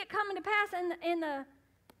can see it coming to pass in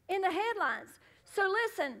the headlines. So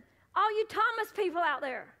listen, all you Thomas people out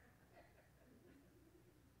there,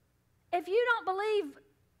 if you don't believe,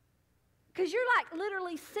 because you're like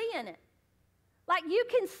literally seeing it. Like you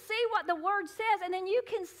can see what the word says and then you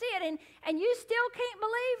can see it and you still can't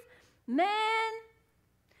believe, man,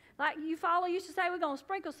 like you follow used to say, we're going to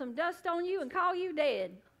sprinkle some dust on you and call you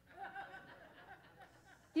dead.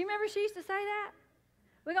 You remember she used to say that?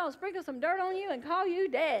 We're going to sprinkle some dirt on you and call you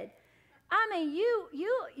dead. I mean, you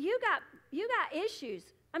got issues.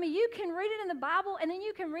 I mean, you can read it in the Bible and then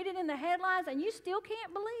you can read it in the headlines and you still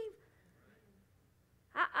can't believe.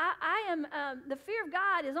 I am, the fear of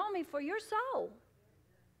God is on me for your soul.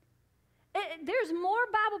 There's more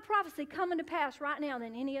Bible prophecy coming to pass right now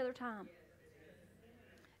than any other time.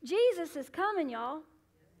 Jesus is coming, y'all.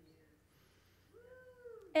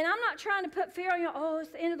 And I'm not trying to put fear on you, oh, it's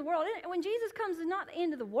the end of the world. When Jesus comes, it's not the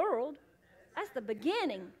end of the world. That's the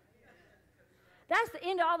beginning. That's the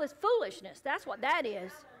end of all this foolishness. That's what that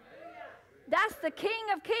is. That's the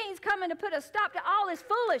King of Kings coming to put a stop to all this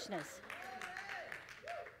foolishness.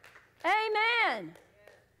 Amen.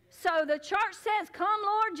 So the church says, come,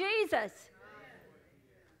 Lord Jesus.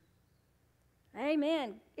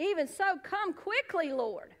 Amen. Even so, come quickly,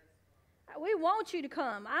 Lord. We want you to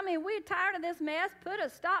come. I mean, we're tired of this mess. Put a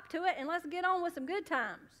stop to it and let's get on with some good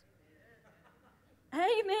times.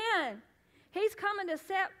 Amen. He's coming to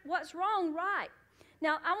set what's wrong right.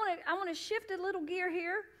 Now, I want to shift a little gear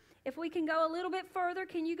here. If we can go a little bit further,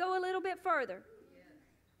 can you go a little bit further?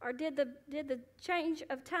 Or did the change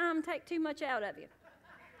of time take too much out of you?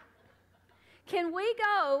 Can we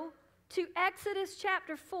go to Exodus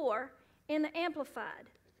chapter 4 in the Amplified?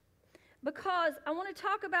 Because I want to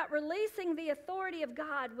talk about releasing the authority of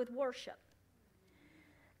God with worship.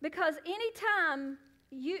 Because anytime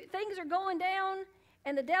things are going down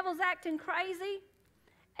and the devil's acting crazy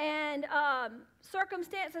and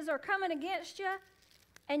circumstances are coming against you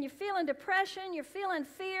and you're feeling depression, you're feeling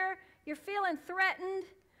fear, you're feeling threatened,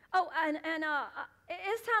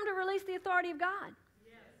 it's time to release the authority of God.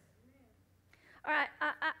 Yes. All right,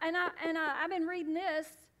 I've been reading this.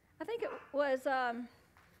 I think it was, I've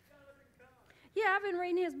been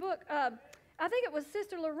reading his book. I think it was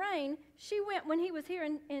Sister Lorraine. She went when he was here,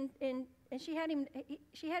 and she had him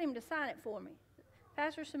to sign it for me.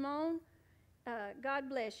 Pastor Simone, God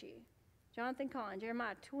bless you. Jonathan Kahn,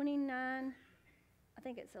 Jeremiah 29, I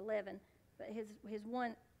think it's 11, but his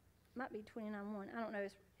one might be 29:1. I don't know.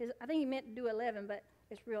 I think he meant to do 11, but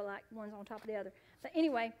it's real like one's on top of the other. But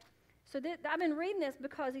anyway, so I've been reading this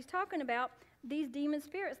because he's talking about these demon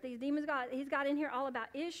spirits, these demons. He's got in here all about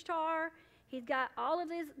Ishtar. He's got all of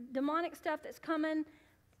this demonic stuff that's coming.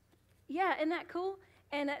 Yeah, isn't that cool?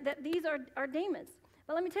 And that these are demons.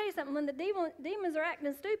 But let me tell you something. When the demons are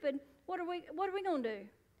acting stupid, what are we going to do?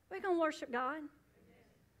 We're going to worship God.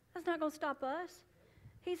 That's not going to stop us.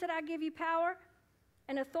 He said, I give you power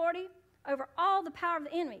and authority over all the power of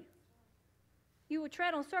the enemy. You will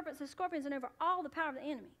tread on serpents and scorpions and over all the power of the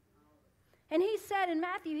enemy. And he said in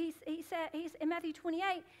Matthew, in Matthew 28,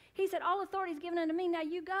 he said, all authority is given unto me. Now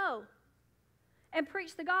you go and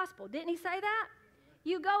preach the gospel. Didn't he say that?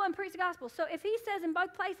 You go and preach the gospel. So if he says in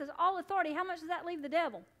both places all authority, how much does that leave the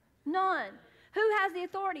devil? None. Who has the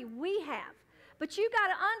authority? We have. But you got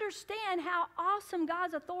to understand how awesome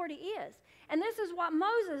God's authority is. And this is what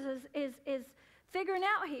Moses is figuring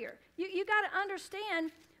out here. You got to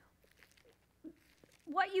understand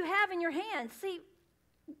what you have in your hand. See,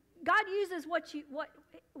 God uses what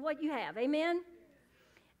you have. Amen?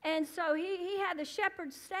 And so he had the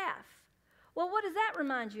shepherd's staff. Well, what does that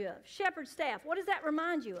remind you of? Shepherd's staff. What does that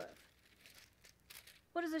remind you of?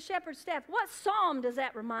 What is a shepherd's staff? What psalm does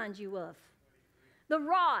that remind you of? The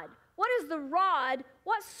rod. What is the rod?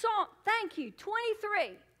 What psalm? Thank you.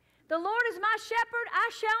 23. The Lord is my shepherd,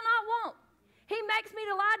 I shall not want. He makes me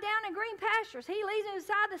to lie down in green pastures. He leads me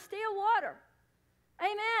beside the still water.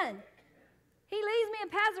 Amen. He leads me in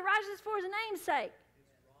paths of righteousness for his name's sake.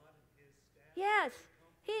 Yes.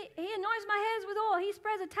 He anoints my head with oil. He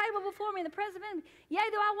spreads a table before me in the presence of enemies. Yea,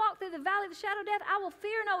 though I walk through the valley of the shadow of death, I will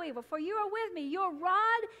fear no evil, for you are with me. Your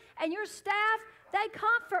rod and your staff, they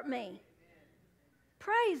comfort me.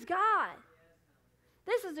 Praise God.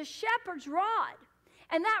 This is a shepherd's rod.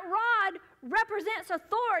 And that rod represents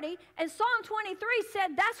authority. And Psalm 23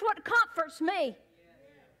 said, that's what comforts me.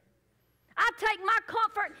 I take my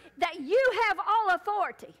comfort that you have all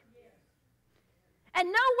authority. And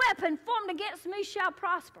no weapon formed against me shall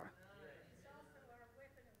prosper. It's also our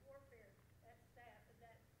weapon of warfare, that staff,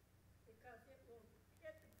 because it will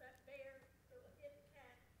hit the bear, it will hit the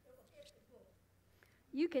cat, it will hit the bull.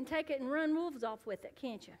 You can take it and run wolves off with it,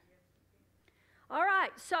 can't you? All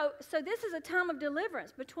right, so this is a time of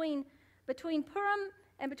deliverance between Purim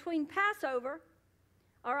and between Passover.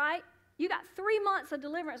 All right, you got 3 months of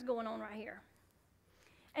deliverance going on right here.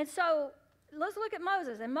 And so let's look at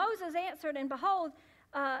Moses. And Moses answered, and behold,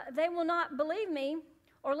 they will not believe me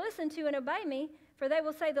or listen to and obey me, for they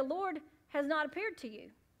will say, the Lord has not appeared to you.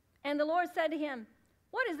 And the Lord said to him,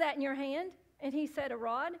 what is that in your hand? And he said, a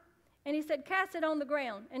rod. And he said, cast it on the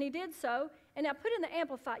ground. And he did so. And now put in the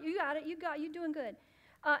Amplified. You got it. You're doing good.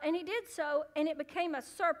 And he did so, and it became a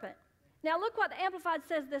serpent. Now look what the Amplified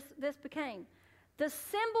says this became. The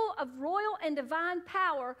symbol of royal and divine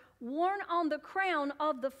power worn on the crown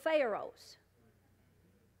of the pharaohs.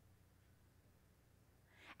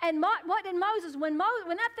 And what did Moses, when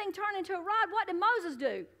that thing turned into a rod, what did Moses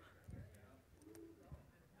do?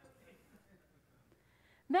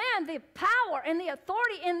 Man, the power and the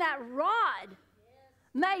authority in that rod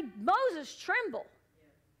made Moses tremble.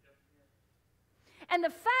 And the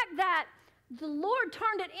fact that the Lord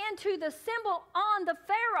turned it into the symbol on the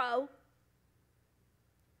Pharaoh,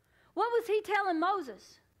 what was he telling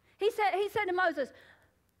Moses? He said to Moses,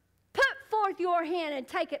 put forth your hand and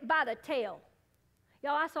take it by the tail.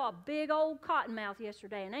 Y'all, I saw a big old cottonmouth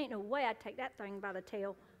yesterday, and ain't no way I'd take that thing by the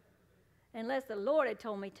tail unless the Lord had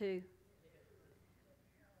told me to.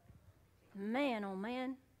 Man, oh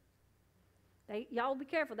man. Y'all be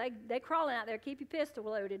careful. They crawling out there. Keep your pistol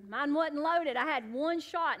loaded. Mine wasn't loaded. I had one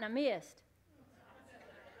shot, and I missed.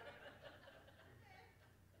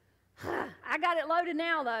 I got it loaded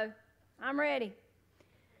now, though. I'm ready.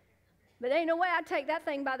 But there ain't no way I'd take that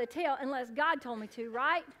thing by the tail unless God told me to,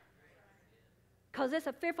 right? Because it's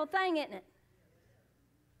a fearful thing, isn't it?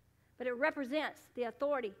 But it represents the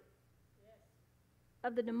authority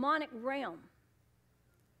of the demonic realm.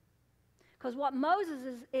 Because what Moses,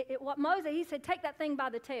 he said, take that thing by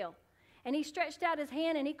the tail. And he stretched out his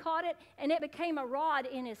hand and he caught it, and it became a rod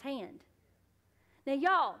in his hand. Now,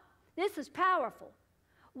 y'all, this is powerful.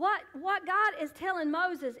 What God is telling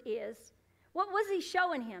Moses is, what was he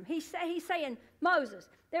showing him? He's saying, Moses,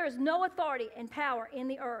 there is no authority and power in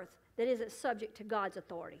the earth that isn't subject to God's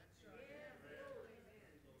authority.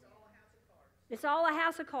 It's all a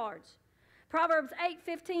house of cards. Proverbs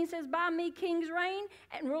 8:15 says, by me kings reign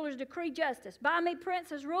and rulers decree justice. By me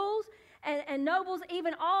princes rules and nobles,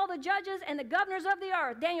 even all the judges and the governors of the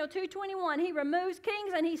earth. Daniel 2:21, he removes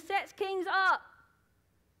kings and he sets kings up.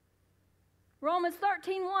 Romans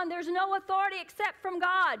 13:1, there's no authority except from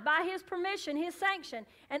God, by his permission, his sanction.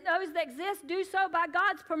 And those that exist do so by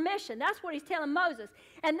God's permission. That's what he's telling Moses.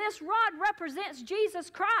 And this rod represents Jesus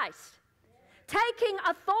Christ taking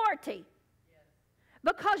authority.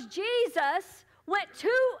 Because Jesus went to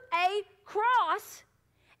a cross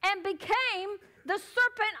and became the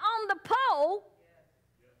serpent on the pole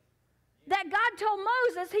that God told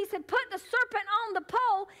Moses. He said, put the serpent on the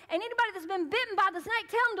pole, and anybody that's been bitten by the snake,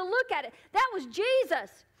 tell them to look at it. That was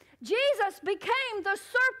Jesus. Jesus became the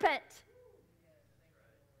serpent.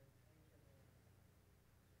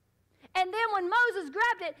 And then when Moses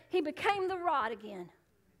grabbed it, he became the rod again.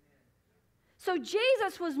 So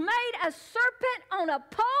Jesus was made a serpent on a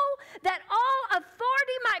pole that all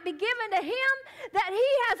authority might be given to him, that he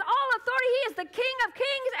has all authority. He is the King of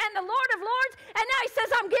kings and the Lord of lords, and now he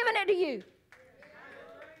says, I'm giving it to you.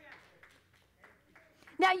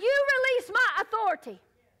 Now you release my authority.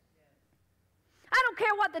 I don't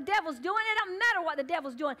care what the devil's doing. It doesn't matter what the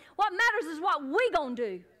devil's doing. What matters is what we're going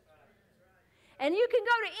to do. And you can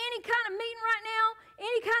go to any kind of meeting right now,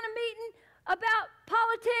 any kind of meeting about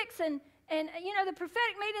politics and you know, the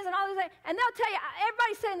prophetic meetings and all these things, and they'll tell you,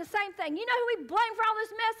 everybody's saying the same thing. You know who we blame for all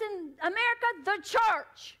this mess in America? The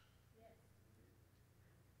church.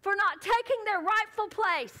 For not taking their rightful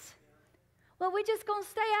place. Well, we're just going to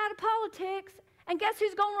stay out of politics, and guess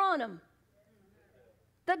who's going to run them?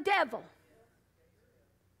 The devil.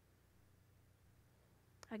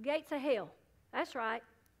 The gates of hell. That's right.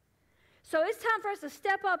 So it's time for us to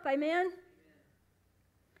step up, amen?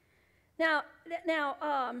 Now,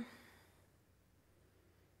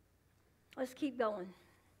 let's keep going.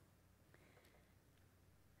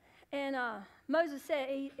 And Moses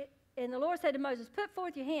said, and the Lord said to Moses, put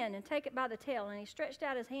forth your hand and take it by the tail. And he stretched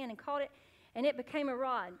out his hand and caught it, and it became a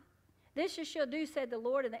rod. This you shall do, said the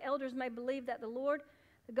Lord, and the elders may believe that the Lord,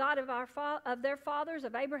 the God of their fathers,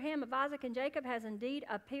 of Abraham, of Isaac, and Jacob, has indeed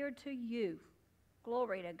appeared to you.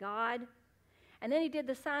 Glory to God. And then he did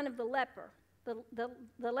the sign of the leper, the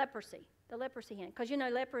leprosy hand. Because you know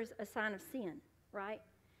leper is a sign of sin, right?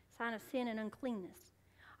 Sign of sin and uncleanness.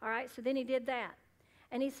 All right, so then he did that.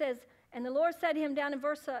 And he says, and the Lord said to him down in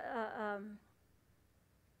verse 9.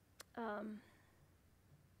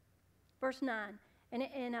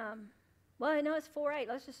 Well, no, it's 4:8.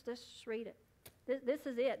 Let's just read it. This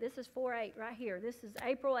is it. This is 4:8 right here. This is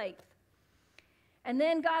April 8th. And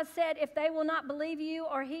then God said, if they will not believe you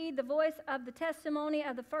or heed the voice of the testimony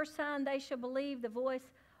of the first sign, they shall believe the voice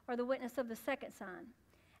or the witness of the second sign.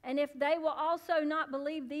 And if they will also not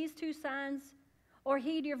believe these two signs or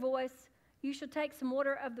heed your voice, you shall take some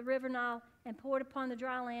water of the river Nile and pour it upon the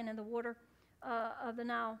dry land, and the water of the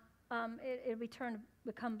Nile, it will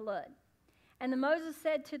become blood. And then Moses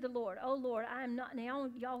said to the Lord, oh Lord, I am not,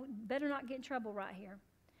 now y'all better not get in trouble right here.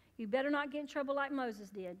 You better not get in trouble like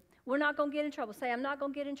Moses did. We're not going to get in trouble. Say, I'm not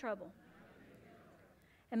going to get in trouble.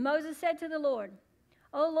 And Moses said to the Lord,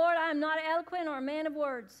 oh Lord, I am not eloquent or a man of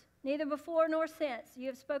words, neither before nor since you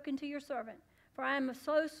have spoken to your servant. For I am of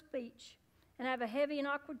slow speech, and I have a heavy and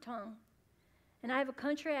awkward tongue, and I have a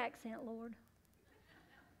country accent, Lord.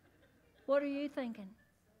 What are you thinking?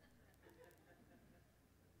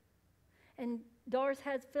 And Doris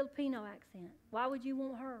has a Filipino accent. Why would you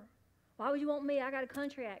want her? Why would you want me? I got a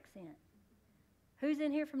country accent. Who's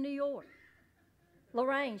in here from New York?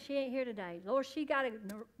 Lorraine, she ain't here today. Lord, she got a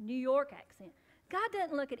New York accent. God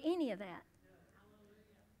doesn't look at any of that.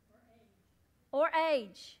 Or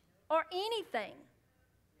age. Or anything.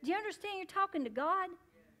 Do you understand you're talking to God?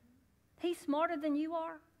 He's smarter than you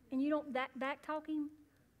are, and you don't back talk him?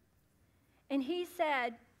 And he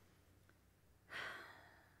said,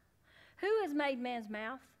 who has made man's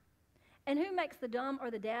mouth? And who makes the dumb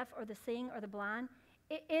or the deaf or the seeing or the blind?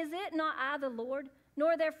 Is it not I, the Lord?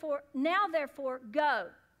 Now therefore,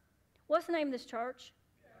 go. What's the name of this church?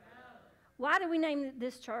 Go. Why do we name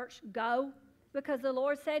this church Go? Because the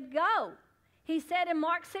Lord said go. He said in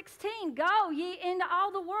Mark 16, go ye into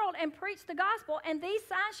all the world and preach the gospel, and these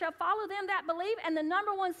signs shall follow them that believe. And the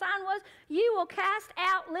number one sign was, you will cast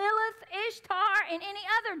out Lilith, Ishtar, and any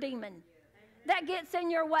other demon that gets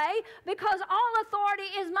in your way, because all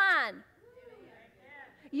authority is mine.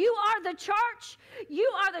 You are the church. You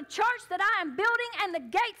are the church that I am building, and the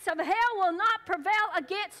gates of hell will not prevail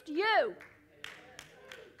against you.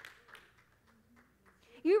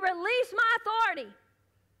 You release my authority.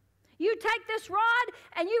 You take this rod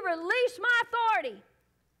and you release my authority.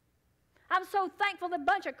 I'm so thankful the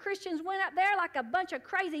bunch of Christians went up there like a bunch of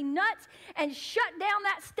crazy nuts and shut down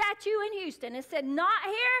that statue in Houston and said, not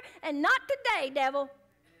here and not today, devil.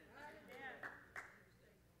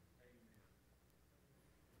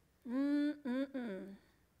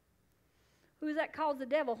 Who's that calls the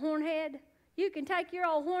devil? Hornhead? You can take your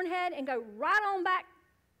old hornhead and go right on back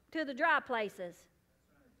to the dry places.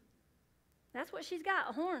 That's what she's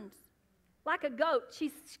got, horns. Like a goat.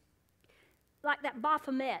 She's like that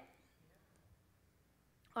Baphomet.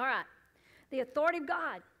 All right. The authority of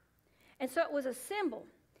God. And so it was a symbol.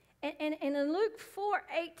 And in Luke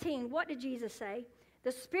 4:18, what did Jesus say?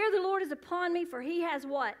 The Spirit of the Lord is upon me, for he has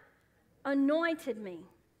what? Anointed me.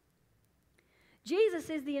 Jesus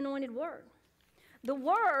is the anointed Word. The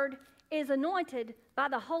Word is anointed by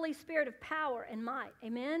the Holy Spirit of power and might.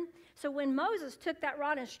 Amen? So when Moses took that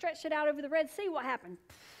rod and stretched it out over the Red Sea, what happened?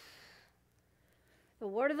 The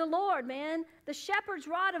word of the Lord, man. The shepherd's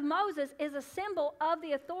rod of Moses is a symbol of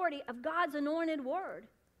the authority of God's anointed Word.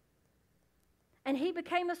 And he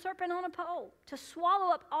became a serpent on a pole to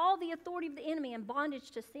swallow up all the authority of the enemy and bondage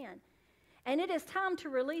to sin. And it is time to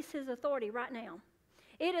release his authority right now.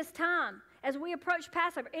 It is time, as we approach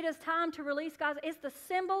Passover, it is time to release God's. It's the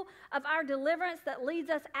symbol of our deliverance that leads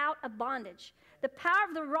us out of bondage. The power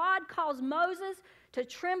of the rod caused Moses to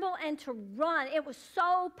tremble and to run. It was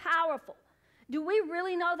so powerful. Do we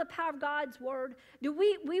really know the power of God's word? Do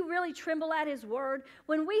we really tremble at his word?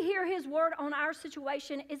 When we hear his word on our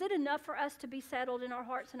situation, is it enough for us to be settled in our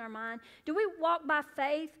hearts and our mind? Do we walk by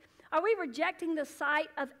faith? Are we rejecting the sight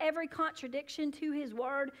of every contradiction to his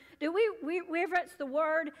word? Do we reverence the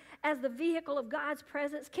word as the vehicle of God's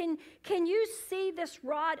presence? Can you see this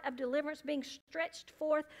rod of deliverance being stretched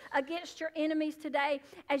forth against your enemies today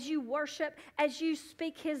as you worship, as you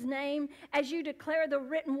speak his name, as you declare the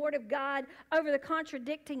written word of God over the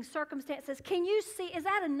contradicting circumstances? Can you see, is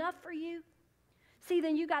that enough for you? See,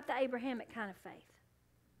 then you got the Abrahamic kind of faith.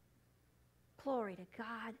 Glory to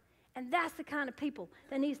God. And that's the kind of people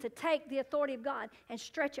that needs to take the authority of God and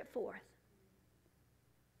stretch it forth.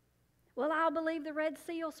 Well, I'll believe the Red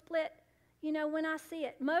Sea will split, when I see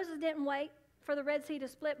it. Moses didn't wait for the Red Sea to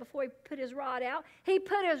split before he put his rod out. He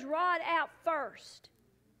put his rod out first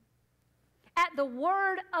at the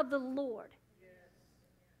word of the Lord.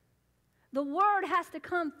 The word has to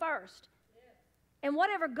come first. And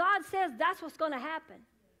whatever God says, that's what's going to happen.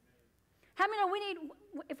 How many know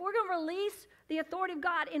if we're going to release the authority of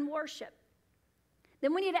God in worship,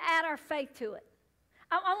 then we need to add our faith to it.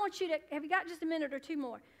 I want you to, have you got just a minute or two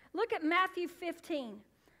more? Look at Matthew 15.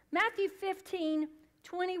 Matthew 15,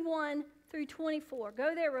 21 through 24.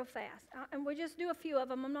 Go there real fast. And we'll just do a few of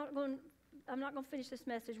them. I'm not going to finish this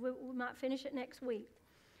message. We might finish it next week.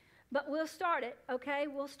 But we'll start it, okay?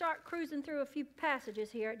 We'll start cruising through a few passages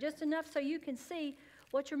here, just enough so you can see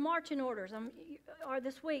what your marching orders are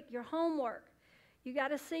this week, your homework. You got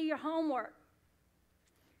to see your homework.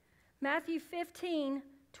 Matthew 15,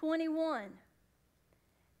 21.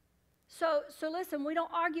 So listen, we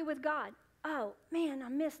don't argue with God. Oh, man, I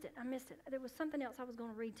missed it. There was something else I was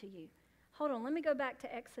going to read to you. Hold on, let me go back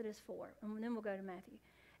to Exodus 4, and then we'll go to Matthew.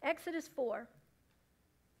 Exodus 4,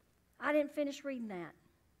 I didn't finish reading that.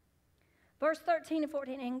 Verse 13 and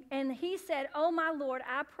 14, and he said, "Oh, my Lord,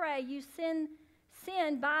 I pray you send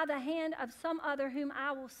by the hand of some other whom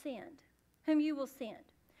you will send."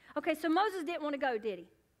 Okay, so Moses didn't want to go, did he?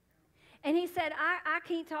 And he said, I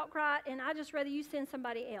can't talk right, and I just rather you send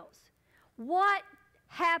somebody else. What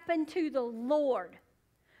happened to the Lord?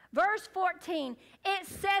 Verse 14, it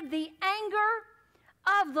said the anger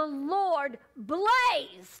of the Lord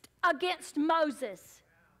blazed against Moses.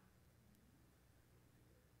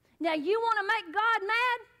 Now, you want to make God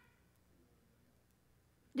mad?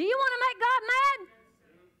 Do you want to make God mad?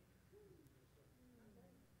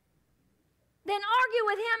 Then argue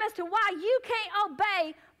with him as to why you can't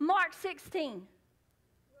obey Mark 16.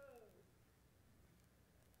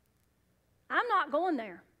 I'm not going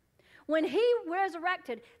there. When he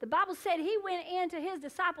resurrected, the Bible said he went into his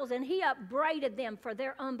disciples and he upbraided them for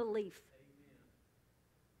their unbelief.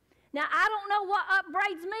 Now, I don't know what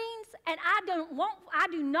upbraids means, and I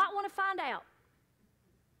do not want to find out.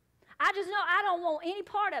 I just know I don't want any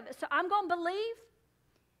part of it. So I'm going to believe,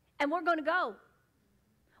 and we're going to go.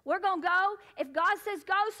 We're going to go. If God says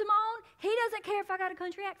go, Simone, he doesn't care if I got a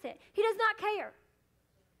country accent. He does not care.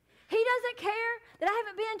 He doesn't care that I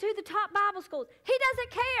haven't been to the top Bible schools. He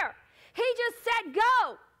doesn't care. He just said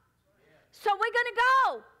go. So we're going to go.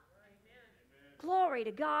 Amen. Glory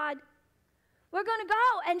to God. We're going to go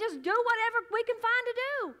and just do whatever we can find to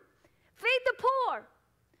do. Feed the poor.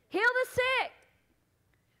 Heal the sick.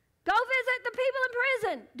 Go visit the people in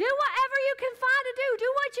prison. Do whatever you can find to do. Do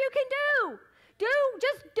what you can do.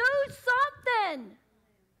 Just do something.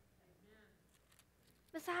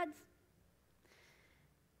 Besides,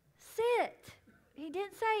 sit. He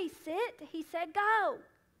didn't say sit. He said go.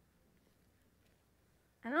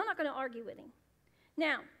 And I'm not going to argue with him.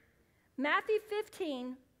 Now, Matthew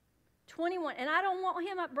 15, 21. And I don't want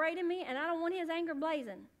him upbraiding me, and I don't want his anger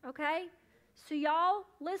blazing. Okay? So y'all,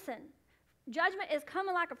 listen. Judgment is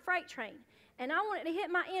coming like a freight train. And I want it to hit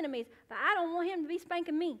my enemies, but I don't want him to be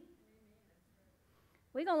spanking me.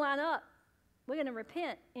 We're going to line up. We're going to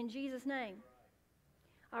repent in Jesus' name.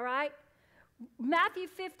 All right? Matthew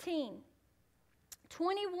 15,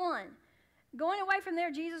 21. Going away from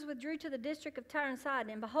there, Jesus withdrew to the district of Tyre and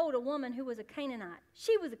Sidon, and behold, a woman who was a Canaanite.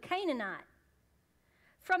 She was a Canaanite.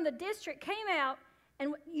 From the district came out,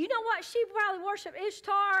 and you know what? She probably worshiped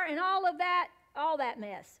Ishtar and all that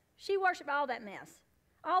mess. She worshiped all that mess.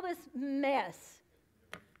 All this mess.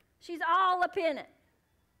 She's all up in it.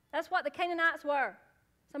 That's what the Canaanites were.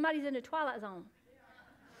 Somebody's in the Twilight Zone.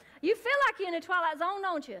 You feel like you're in the Twilight Zone,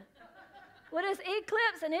 don't you? With this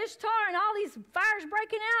eclipse and Ishtar and all these fires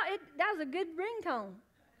breaking out, that was a good ringtone.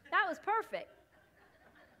 That was perfect.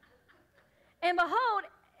 And behold,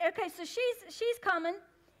 okay, so she's coming.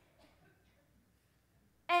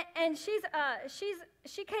 And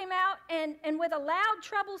she came out and with a loud,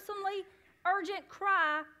 troublesomely urgent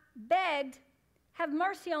cry, begged, "Have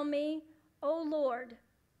mercy on me, O Lord,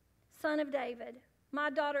 Son of David. My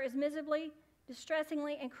daughter is miserably,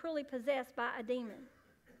 distressingly, and cruelly possessed by a demon."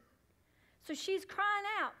 So she's crying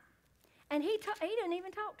out. And he didn't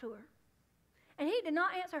even talk to her. And he did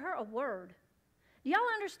not answer her a word. Do y'all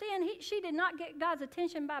understand? She did not get God's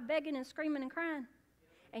attention by begging and screaming and crying.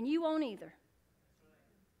 And you won't either.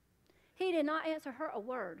 He did not answer her a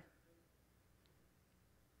word.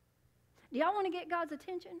 Do y'all want to get God's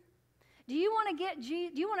attention? Do you want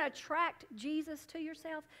to attract Jesus to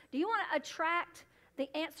yourself? Do you want to attract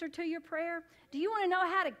the answer to your prayer? Do you want to know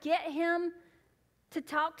how to get him to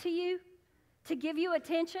talk to you, to give you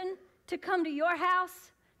attention, to come to your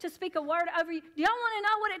house, to speak a word over you? Do y'all want to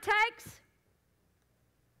know what it takes?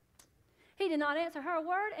 He did not answer her a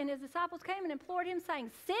word, and his disciples came and implored him, saying,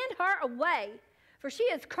 "Send her away, for she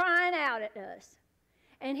is crying out at us."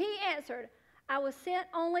 And he answered, "I was sent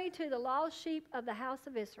only to the lost sheep of the house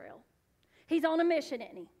of Israel." He's on a mission,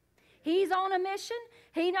 isn't he? He's on a mission.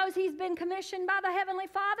 He knows he's been commissioned by the Heavenly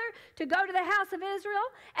Father to go to the house of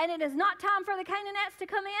Israel, and it is not time for the Canaanites to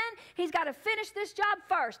come in. He's got to finish this job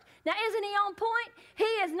first. Now, isn't he on point? He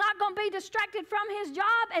is not going to be distracted from his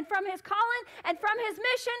job and from his calling and from his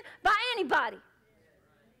mission by anybody.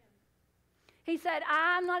 He said,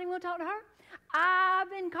 "I'm not even going to talk to her. I've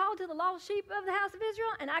been called to the lost sheep of the house of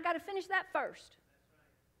Israel, and I got to finish that first."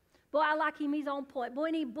 Boy, I like him. He's on point. Boy,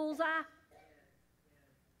 ain't he bullseye?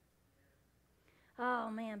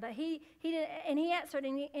 Oh, man, but he did, and he answered,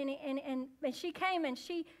 and she came, and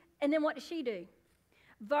then what did she do?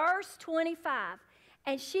 Verse 25,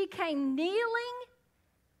 and she came kneeling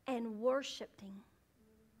and worshiped him.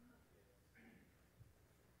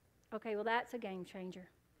 Okay, well, that's a game changer.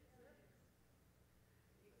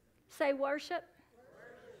 Say worship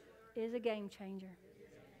is a game changer.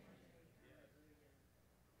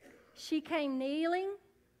 She came kneeling.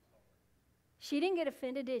 She didn't get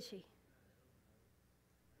offended, did she?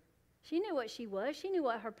 She knew what she was. She knew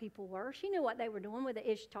what her people were. She knew what they were doing with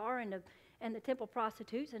the Ishtar and the temple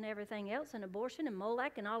prostitutes and everything else, and abortion and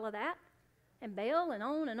Molech and all of that, and Baal and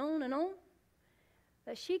on and on and on.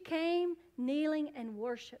 But she came kneeling and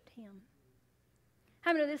worshiped him.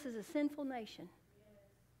 How many know this is a sinful nation?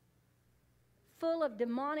 Full of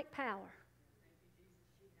demonic power.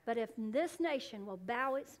 But if this nation will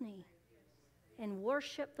bow its knee and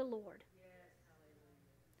worship the Lord,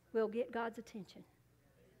 we'll get God's attention.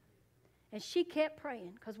 And she kept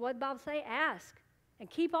praying, because what did the Bible say? Ask and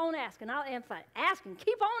keep on asking. I'll emphasize, ask and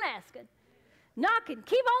keep on asking. Knock and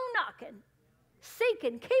keep on knocking. Seek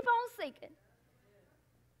and keep on seeking.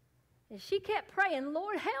 And she kept praying,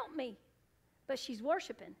 "Lord, help me." But she's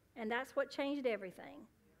worshiping, and that's what changed everything.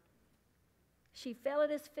 She fell at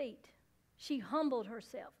his feet. She humbled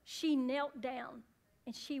herself. She knelt down,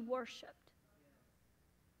 and she worshiped.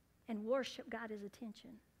 And worship got his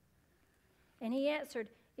attention. And he answered,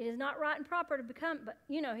 "It is not right and proper to become," but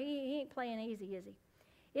you know, he ain't playing easy, is he?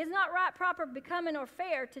 "It is not right, proper, becoming, or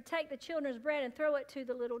fair to take the children's bread and throw it to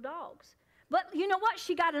the little dogs." But you know what?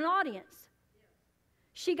 She got an audience.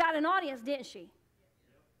 She got an audience, didn't she?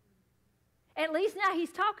 At least now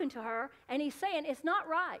he's talking to her, and he's saying, it's not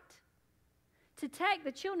right to take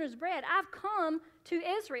the children's bread. I've come to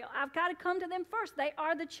Israel. I've got to come to them first. They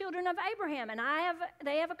are the children of Abraham, and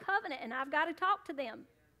they have a covenant, and I've got to talk to them.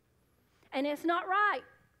 And it's not right.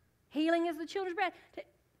 Healing is the children's bread.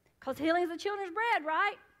 Because healing is the children's bread,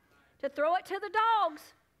 right? To throw it to the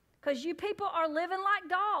dogs. Because you people are living like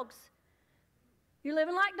dogs. You're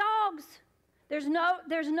living like dogs. There's no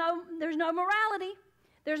morality.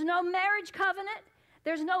 There's no marriage covenant.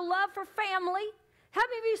 There's no love for family. How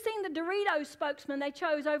many of you seen the Doritos spokesman they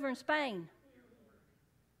chose over in Spain?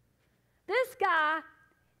 This guy,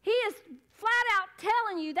 he is flat out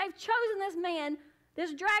telling you they've chosen this man,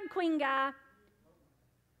 this drag queen guy,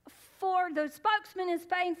 for the spokesman in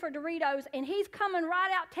Spain for Doritos, and he's coming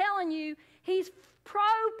right out telling you he's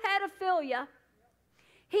pro-pedophilia,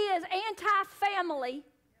 he is anti-family,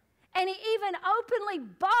 and he even openly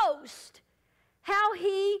boasts how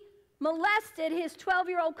he molested his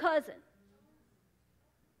 12-year-old cousin.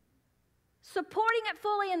 Supporting it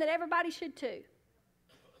fully and that everybody should too.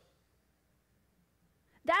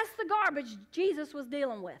 That's the garbage Jesus was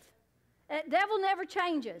dealing with. The devil never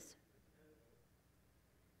changes.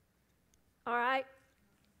 All right?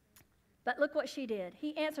 But look what she did.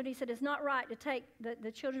 He answered, he said, it's not right to take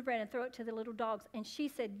the children's bread and throw it to the little dogs. And she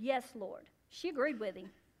said, yes, Lord. She agreed with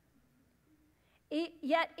him.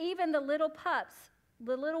 Yet even the little pups,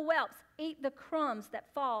 the little whelps, eat the crumbs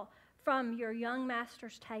that fall from your young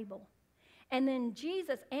master's table. And then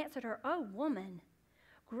Jesus answered her, "Oh, woman,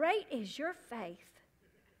 great is your faith.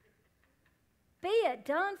 Be it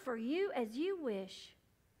done for you as you wish."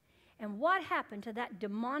 And what happened to that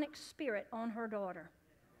demonic spirit on her daughter?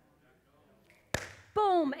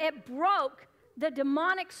 Boom, it broke the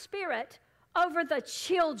demonic spirit over the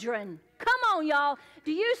children. Come on, y'all.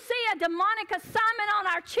 Do you see a demonic assignment on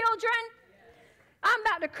our children? I'm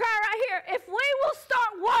about to cry right here. If we will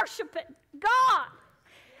start worshiping God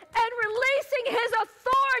and releasing His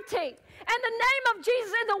authority and the name of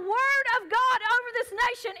Jesus and the Word of God over this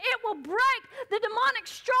nation, it will break the demonic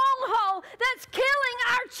stronghold that's killing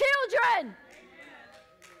our children.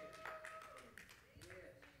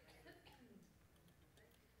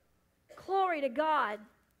 Glory to God.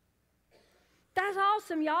 That's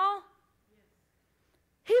awesome, y'all.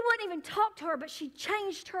 He wouldn't even talk to her, but she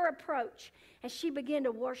changed her approach, and she began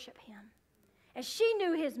to worship Him. And she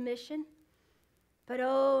knew His mission. But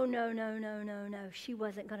oh, no. She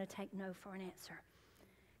wasn't going to take no for an answer.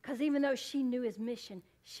 Because even though she knew His mission,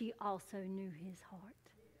 she also knew His heart.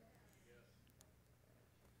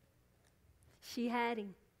 She had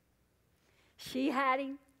Him. She had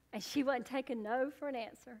Him, and she wasn't taking no for an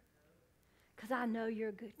answer. Because I know you're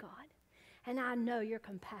a good God. And I know you're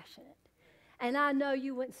compassionate. And I know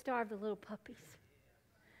you wouldn't starve the little puppies.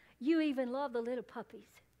 You even love the little puppies.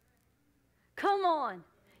 Come on.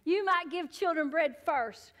 You might give children bread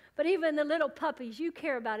first, but even the little puppies, you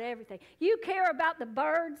care about everything. You care about the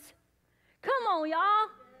birds. Come on, y'all.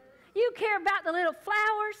 You care about the little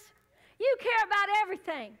flowers. You care about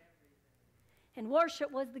everything. And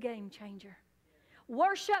worship was the game changer.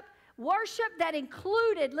 Worship that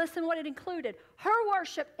included, listen what it included. Her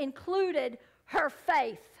worship included her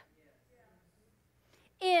faith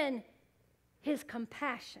in His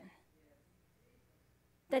compassion,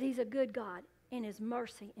 that He's a good God and His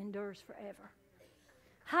mercy endures forever.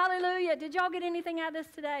 Hallelujah. Did y'all get anything out of this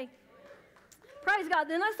today? Praise God.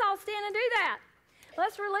 Then let's all stand and do that.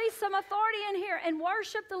 Let's release some authority in here and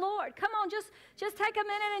worship the Lord. Come on, just take a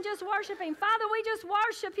minute and just worship Him. Father, we just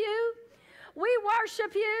worship You. We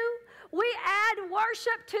worship You. We add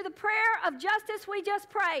worship to the prayer of justice we just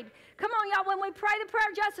prayed. Come on, y'all. When we pray the prayer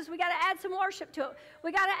of justice, we got to add some worship to it.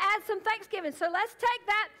 We got to add some thanksgiving. So let's take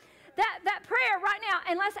that prayer right now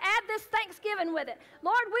and let's add this thanksgiving with it.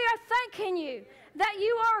 Lord, we are thanking You that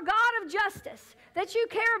You are a God of justice, that You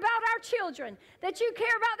care about our children, that You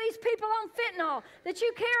care about these people on fentanyl, that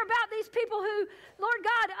You care about these people who, Lord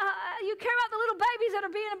God, You care about the little babies that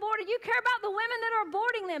are being aborted. You care about the women that are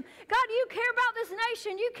aborting them. God, You care about this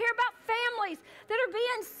nation. You care about families that are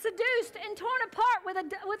being seduced and torn apart with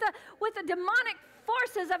the demonic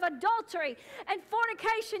forces of adultery and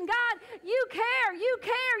fornication. God, You care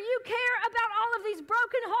about all of these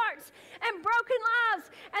broken hearts and broken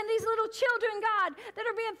lives and these little children, God, that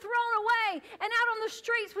are being thrown away and out on the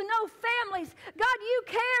streets with no families. God, You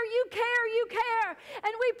care.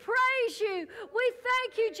 And we praise You. We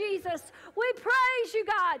thank You, Jesus. We praise You,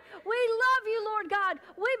 God. We love You, Lord God.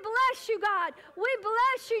 We bless You, God. We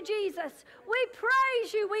bless You, Jesus. We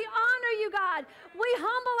praise You. We honor You, God. We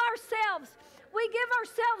humble ourselves. We give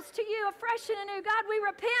ourselves to You afresh and anew. God, we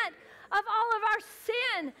repent of all of our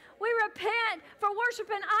sin. We repent for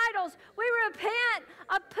worshiping idols. We repent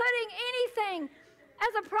of putting anything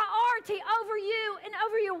as a priority over You and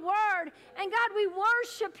over Your word. And God, we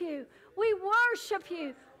worship You. We worship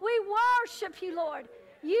You. We worship You, Lord.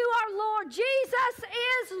 You are Lord. Jesus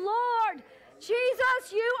is Lord. Jesus,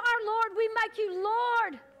 You are Lord. We make You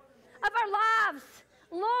Lord of our lives,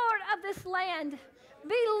 Lord of this land.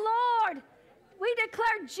 Be Lord. We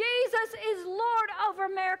declare Jesus is Lord over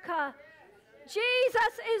America.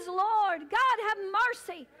 Jesus is Lord. God, have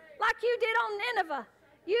mercy like You did on Nineveh.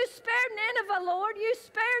 You spared Nineveh, Lord. You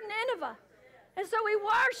spared Nineveh. And so we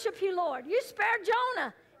worship You, Lord. You spared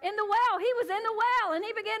Jonah in the well. He was in the well and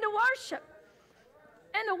he began to worship.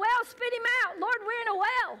 And the well spit him out. Lord, we're in a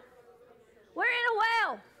well. We're in a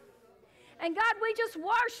well. And God, we just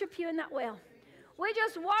worship You in that well. We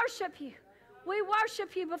just worship You. We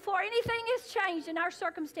worship You before anything has changed in our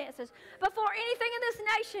circumstances, before anything in this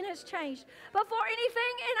nation has changed, before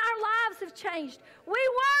anything in our lives have changed. We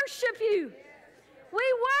worship You. We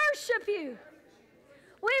worship You.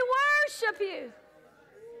 We worship You.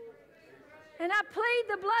 And I plead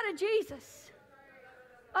the blood of Jesus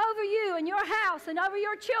over you and your house and over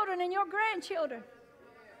your children and your grandchildren.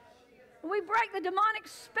 We break the demonic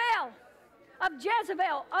spell of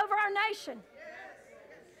Jezebel over our nation,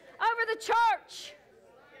 over the church,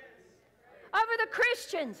 over the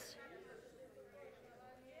Christians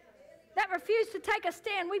that refuse to take a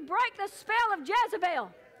stand. We break the spell of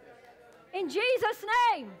Jezebel in Jesus'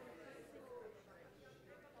 name.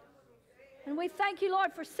 And we thank you,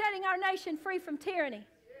 Lord, for setting our nation free from tyranny.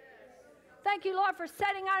 Thank you, Lord, for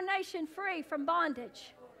setting our nation free from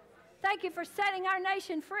bondage. Thank you for setting our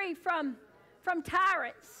nation free from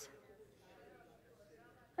tyrants.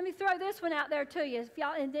 Let me throw this one out there to you, if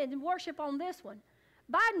y'all, and worship on this one.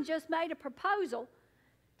 Biden just made a proposal.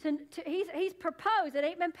 He's proposed, it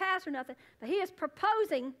ain't been passed or nothing, but he is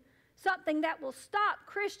proposing something that will stop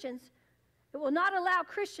Christians. It will not allow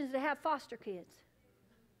Christians to have foster kids.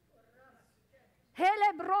 In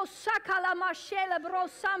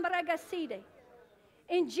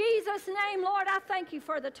Jesus' name, Lord, I thank you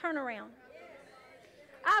for the turnaround.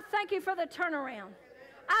 I thank you for the turnaround.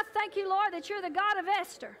 I thank you, Lord, that you're the God of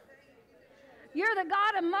Esther. You're the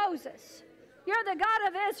God of Moses. You're the God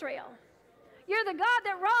of Israel. You're the God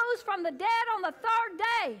that rose from the dead on the third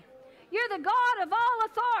day. You're the God of all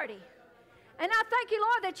authority. And I thank you,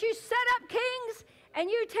 Lord, that you set up kings and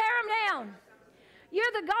you tear them down.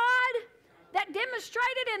 You're the God that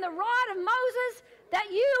demonstrated in the rod of Moses that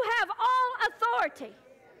you have all authority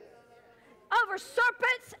over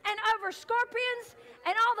serpents and over scorpions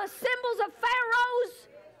and all the symbols of Pharaoh's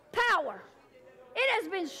power. It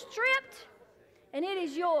has been stripped and it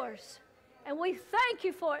is yours. And we thank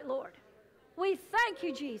you for it, Lord. We thank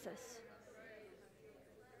you, Jesus.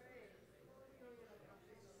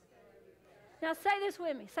 Now say this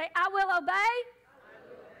with me. Say, I will obey,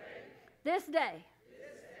 this day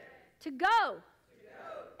to go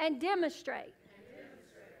and demonstrate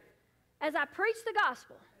as I preach the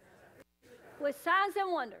gospel with signs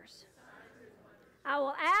and wonders. I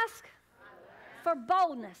will ask for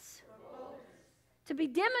boldness to be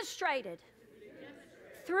demonstrated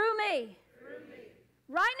through me.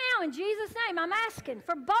 Right now, in Jesus' name, I'm asking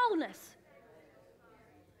for boldness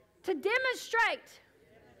to demonstrate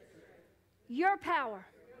your power,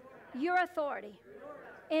 your authority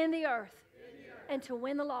in the earth, and to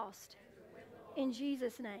win the lost. In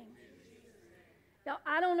Jesus' name. Now,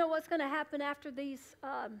 I don't know what's going to happen after these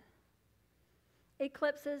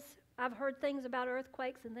eclipses. I've heard things about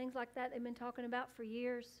earthquakes and things like that they've been talking about for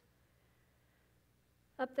years.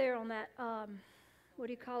 Up there on that, what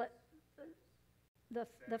do you call it?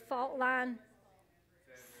 The fault line.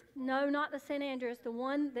 No, not the St. Andrews. The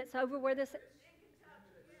one that's over where the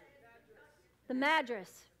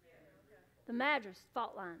Madras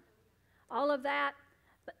fault line. All of that.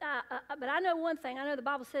 But I know one thing. I know the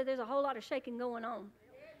Bible says there's a whole lot of shaking going on.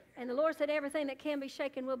 And the Lord said everything that can be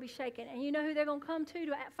shaken will be shaken. And you know who they're going to come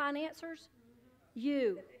to find answers?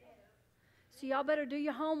 You. So y'all better do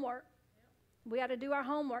your homework. We got to do our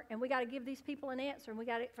homework, and we got to give these people an answer, and we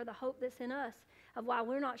got it for the hope that's in us of why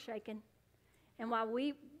we're not shaken and why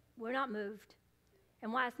we're not moved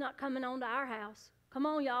and why it's not coming on to our house. Come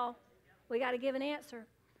on, y'all. We got to give an answer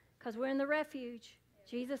because we're in the refuge.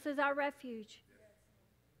 Jesus is our refuge.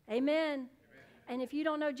 Amen. And if you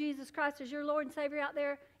don't know Jesus Christ as your Lord and Savior out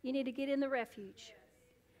there, you need to get in the refuge.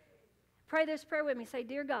 Pray this prayer with me. Say,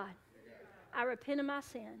 Dear God, I repent of my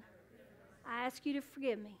sin. I ask you to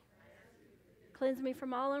forgive me. Cleanse me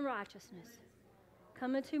from all unrighteousness.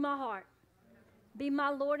 Come into my heart. Be my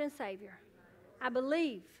Lord and Savior. I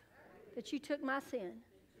believe that you took my sin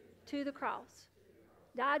to the cross,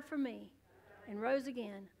 died for me, and rose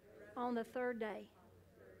again on the third day.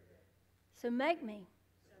 So make me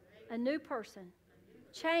a new person.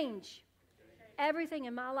 Change everything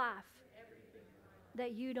in my life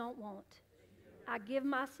that you don't want. I give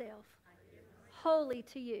myself wholly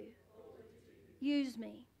to you. Use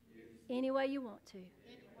me any way you want to.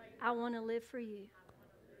 I want to live for you.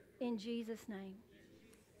 In Jesus' name.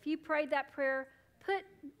 If you prayed that prayer,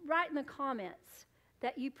 write in the comments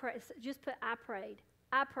that you prayed. Just put, I prayed.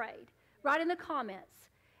 I prayed. Write in the comments.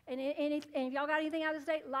 And if y'all got anything out of this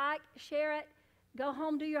day, like, share it. Go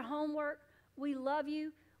home, do your homework. We love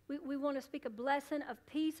you. We want to speak a blessing of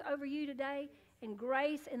peace over you today and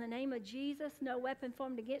grace in the name of Jesus. No weapon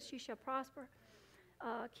formed against you shall prosper.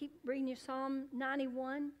 Keep reading your Psalm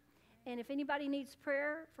 91. And if anybody needs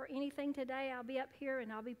prayer for anything today, I'll be up here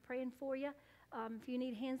and I'll be praying for you. If you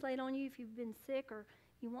need hands laid on you, if you've been sick or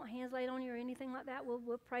you want hands laid on you or anything like that,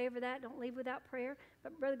 we'll pray over that. Don't leave without prayer.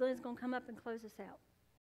 But Brother Glenn's going to come up and close us out.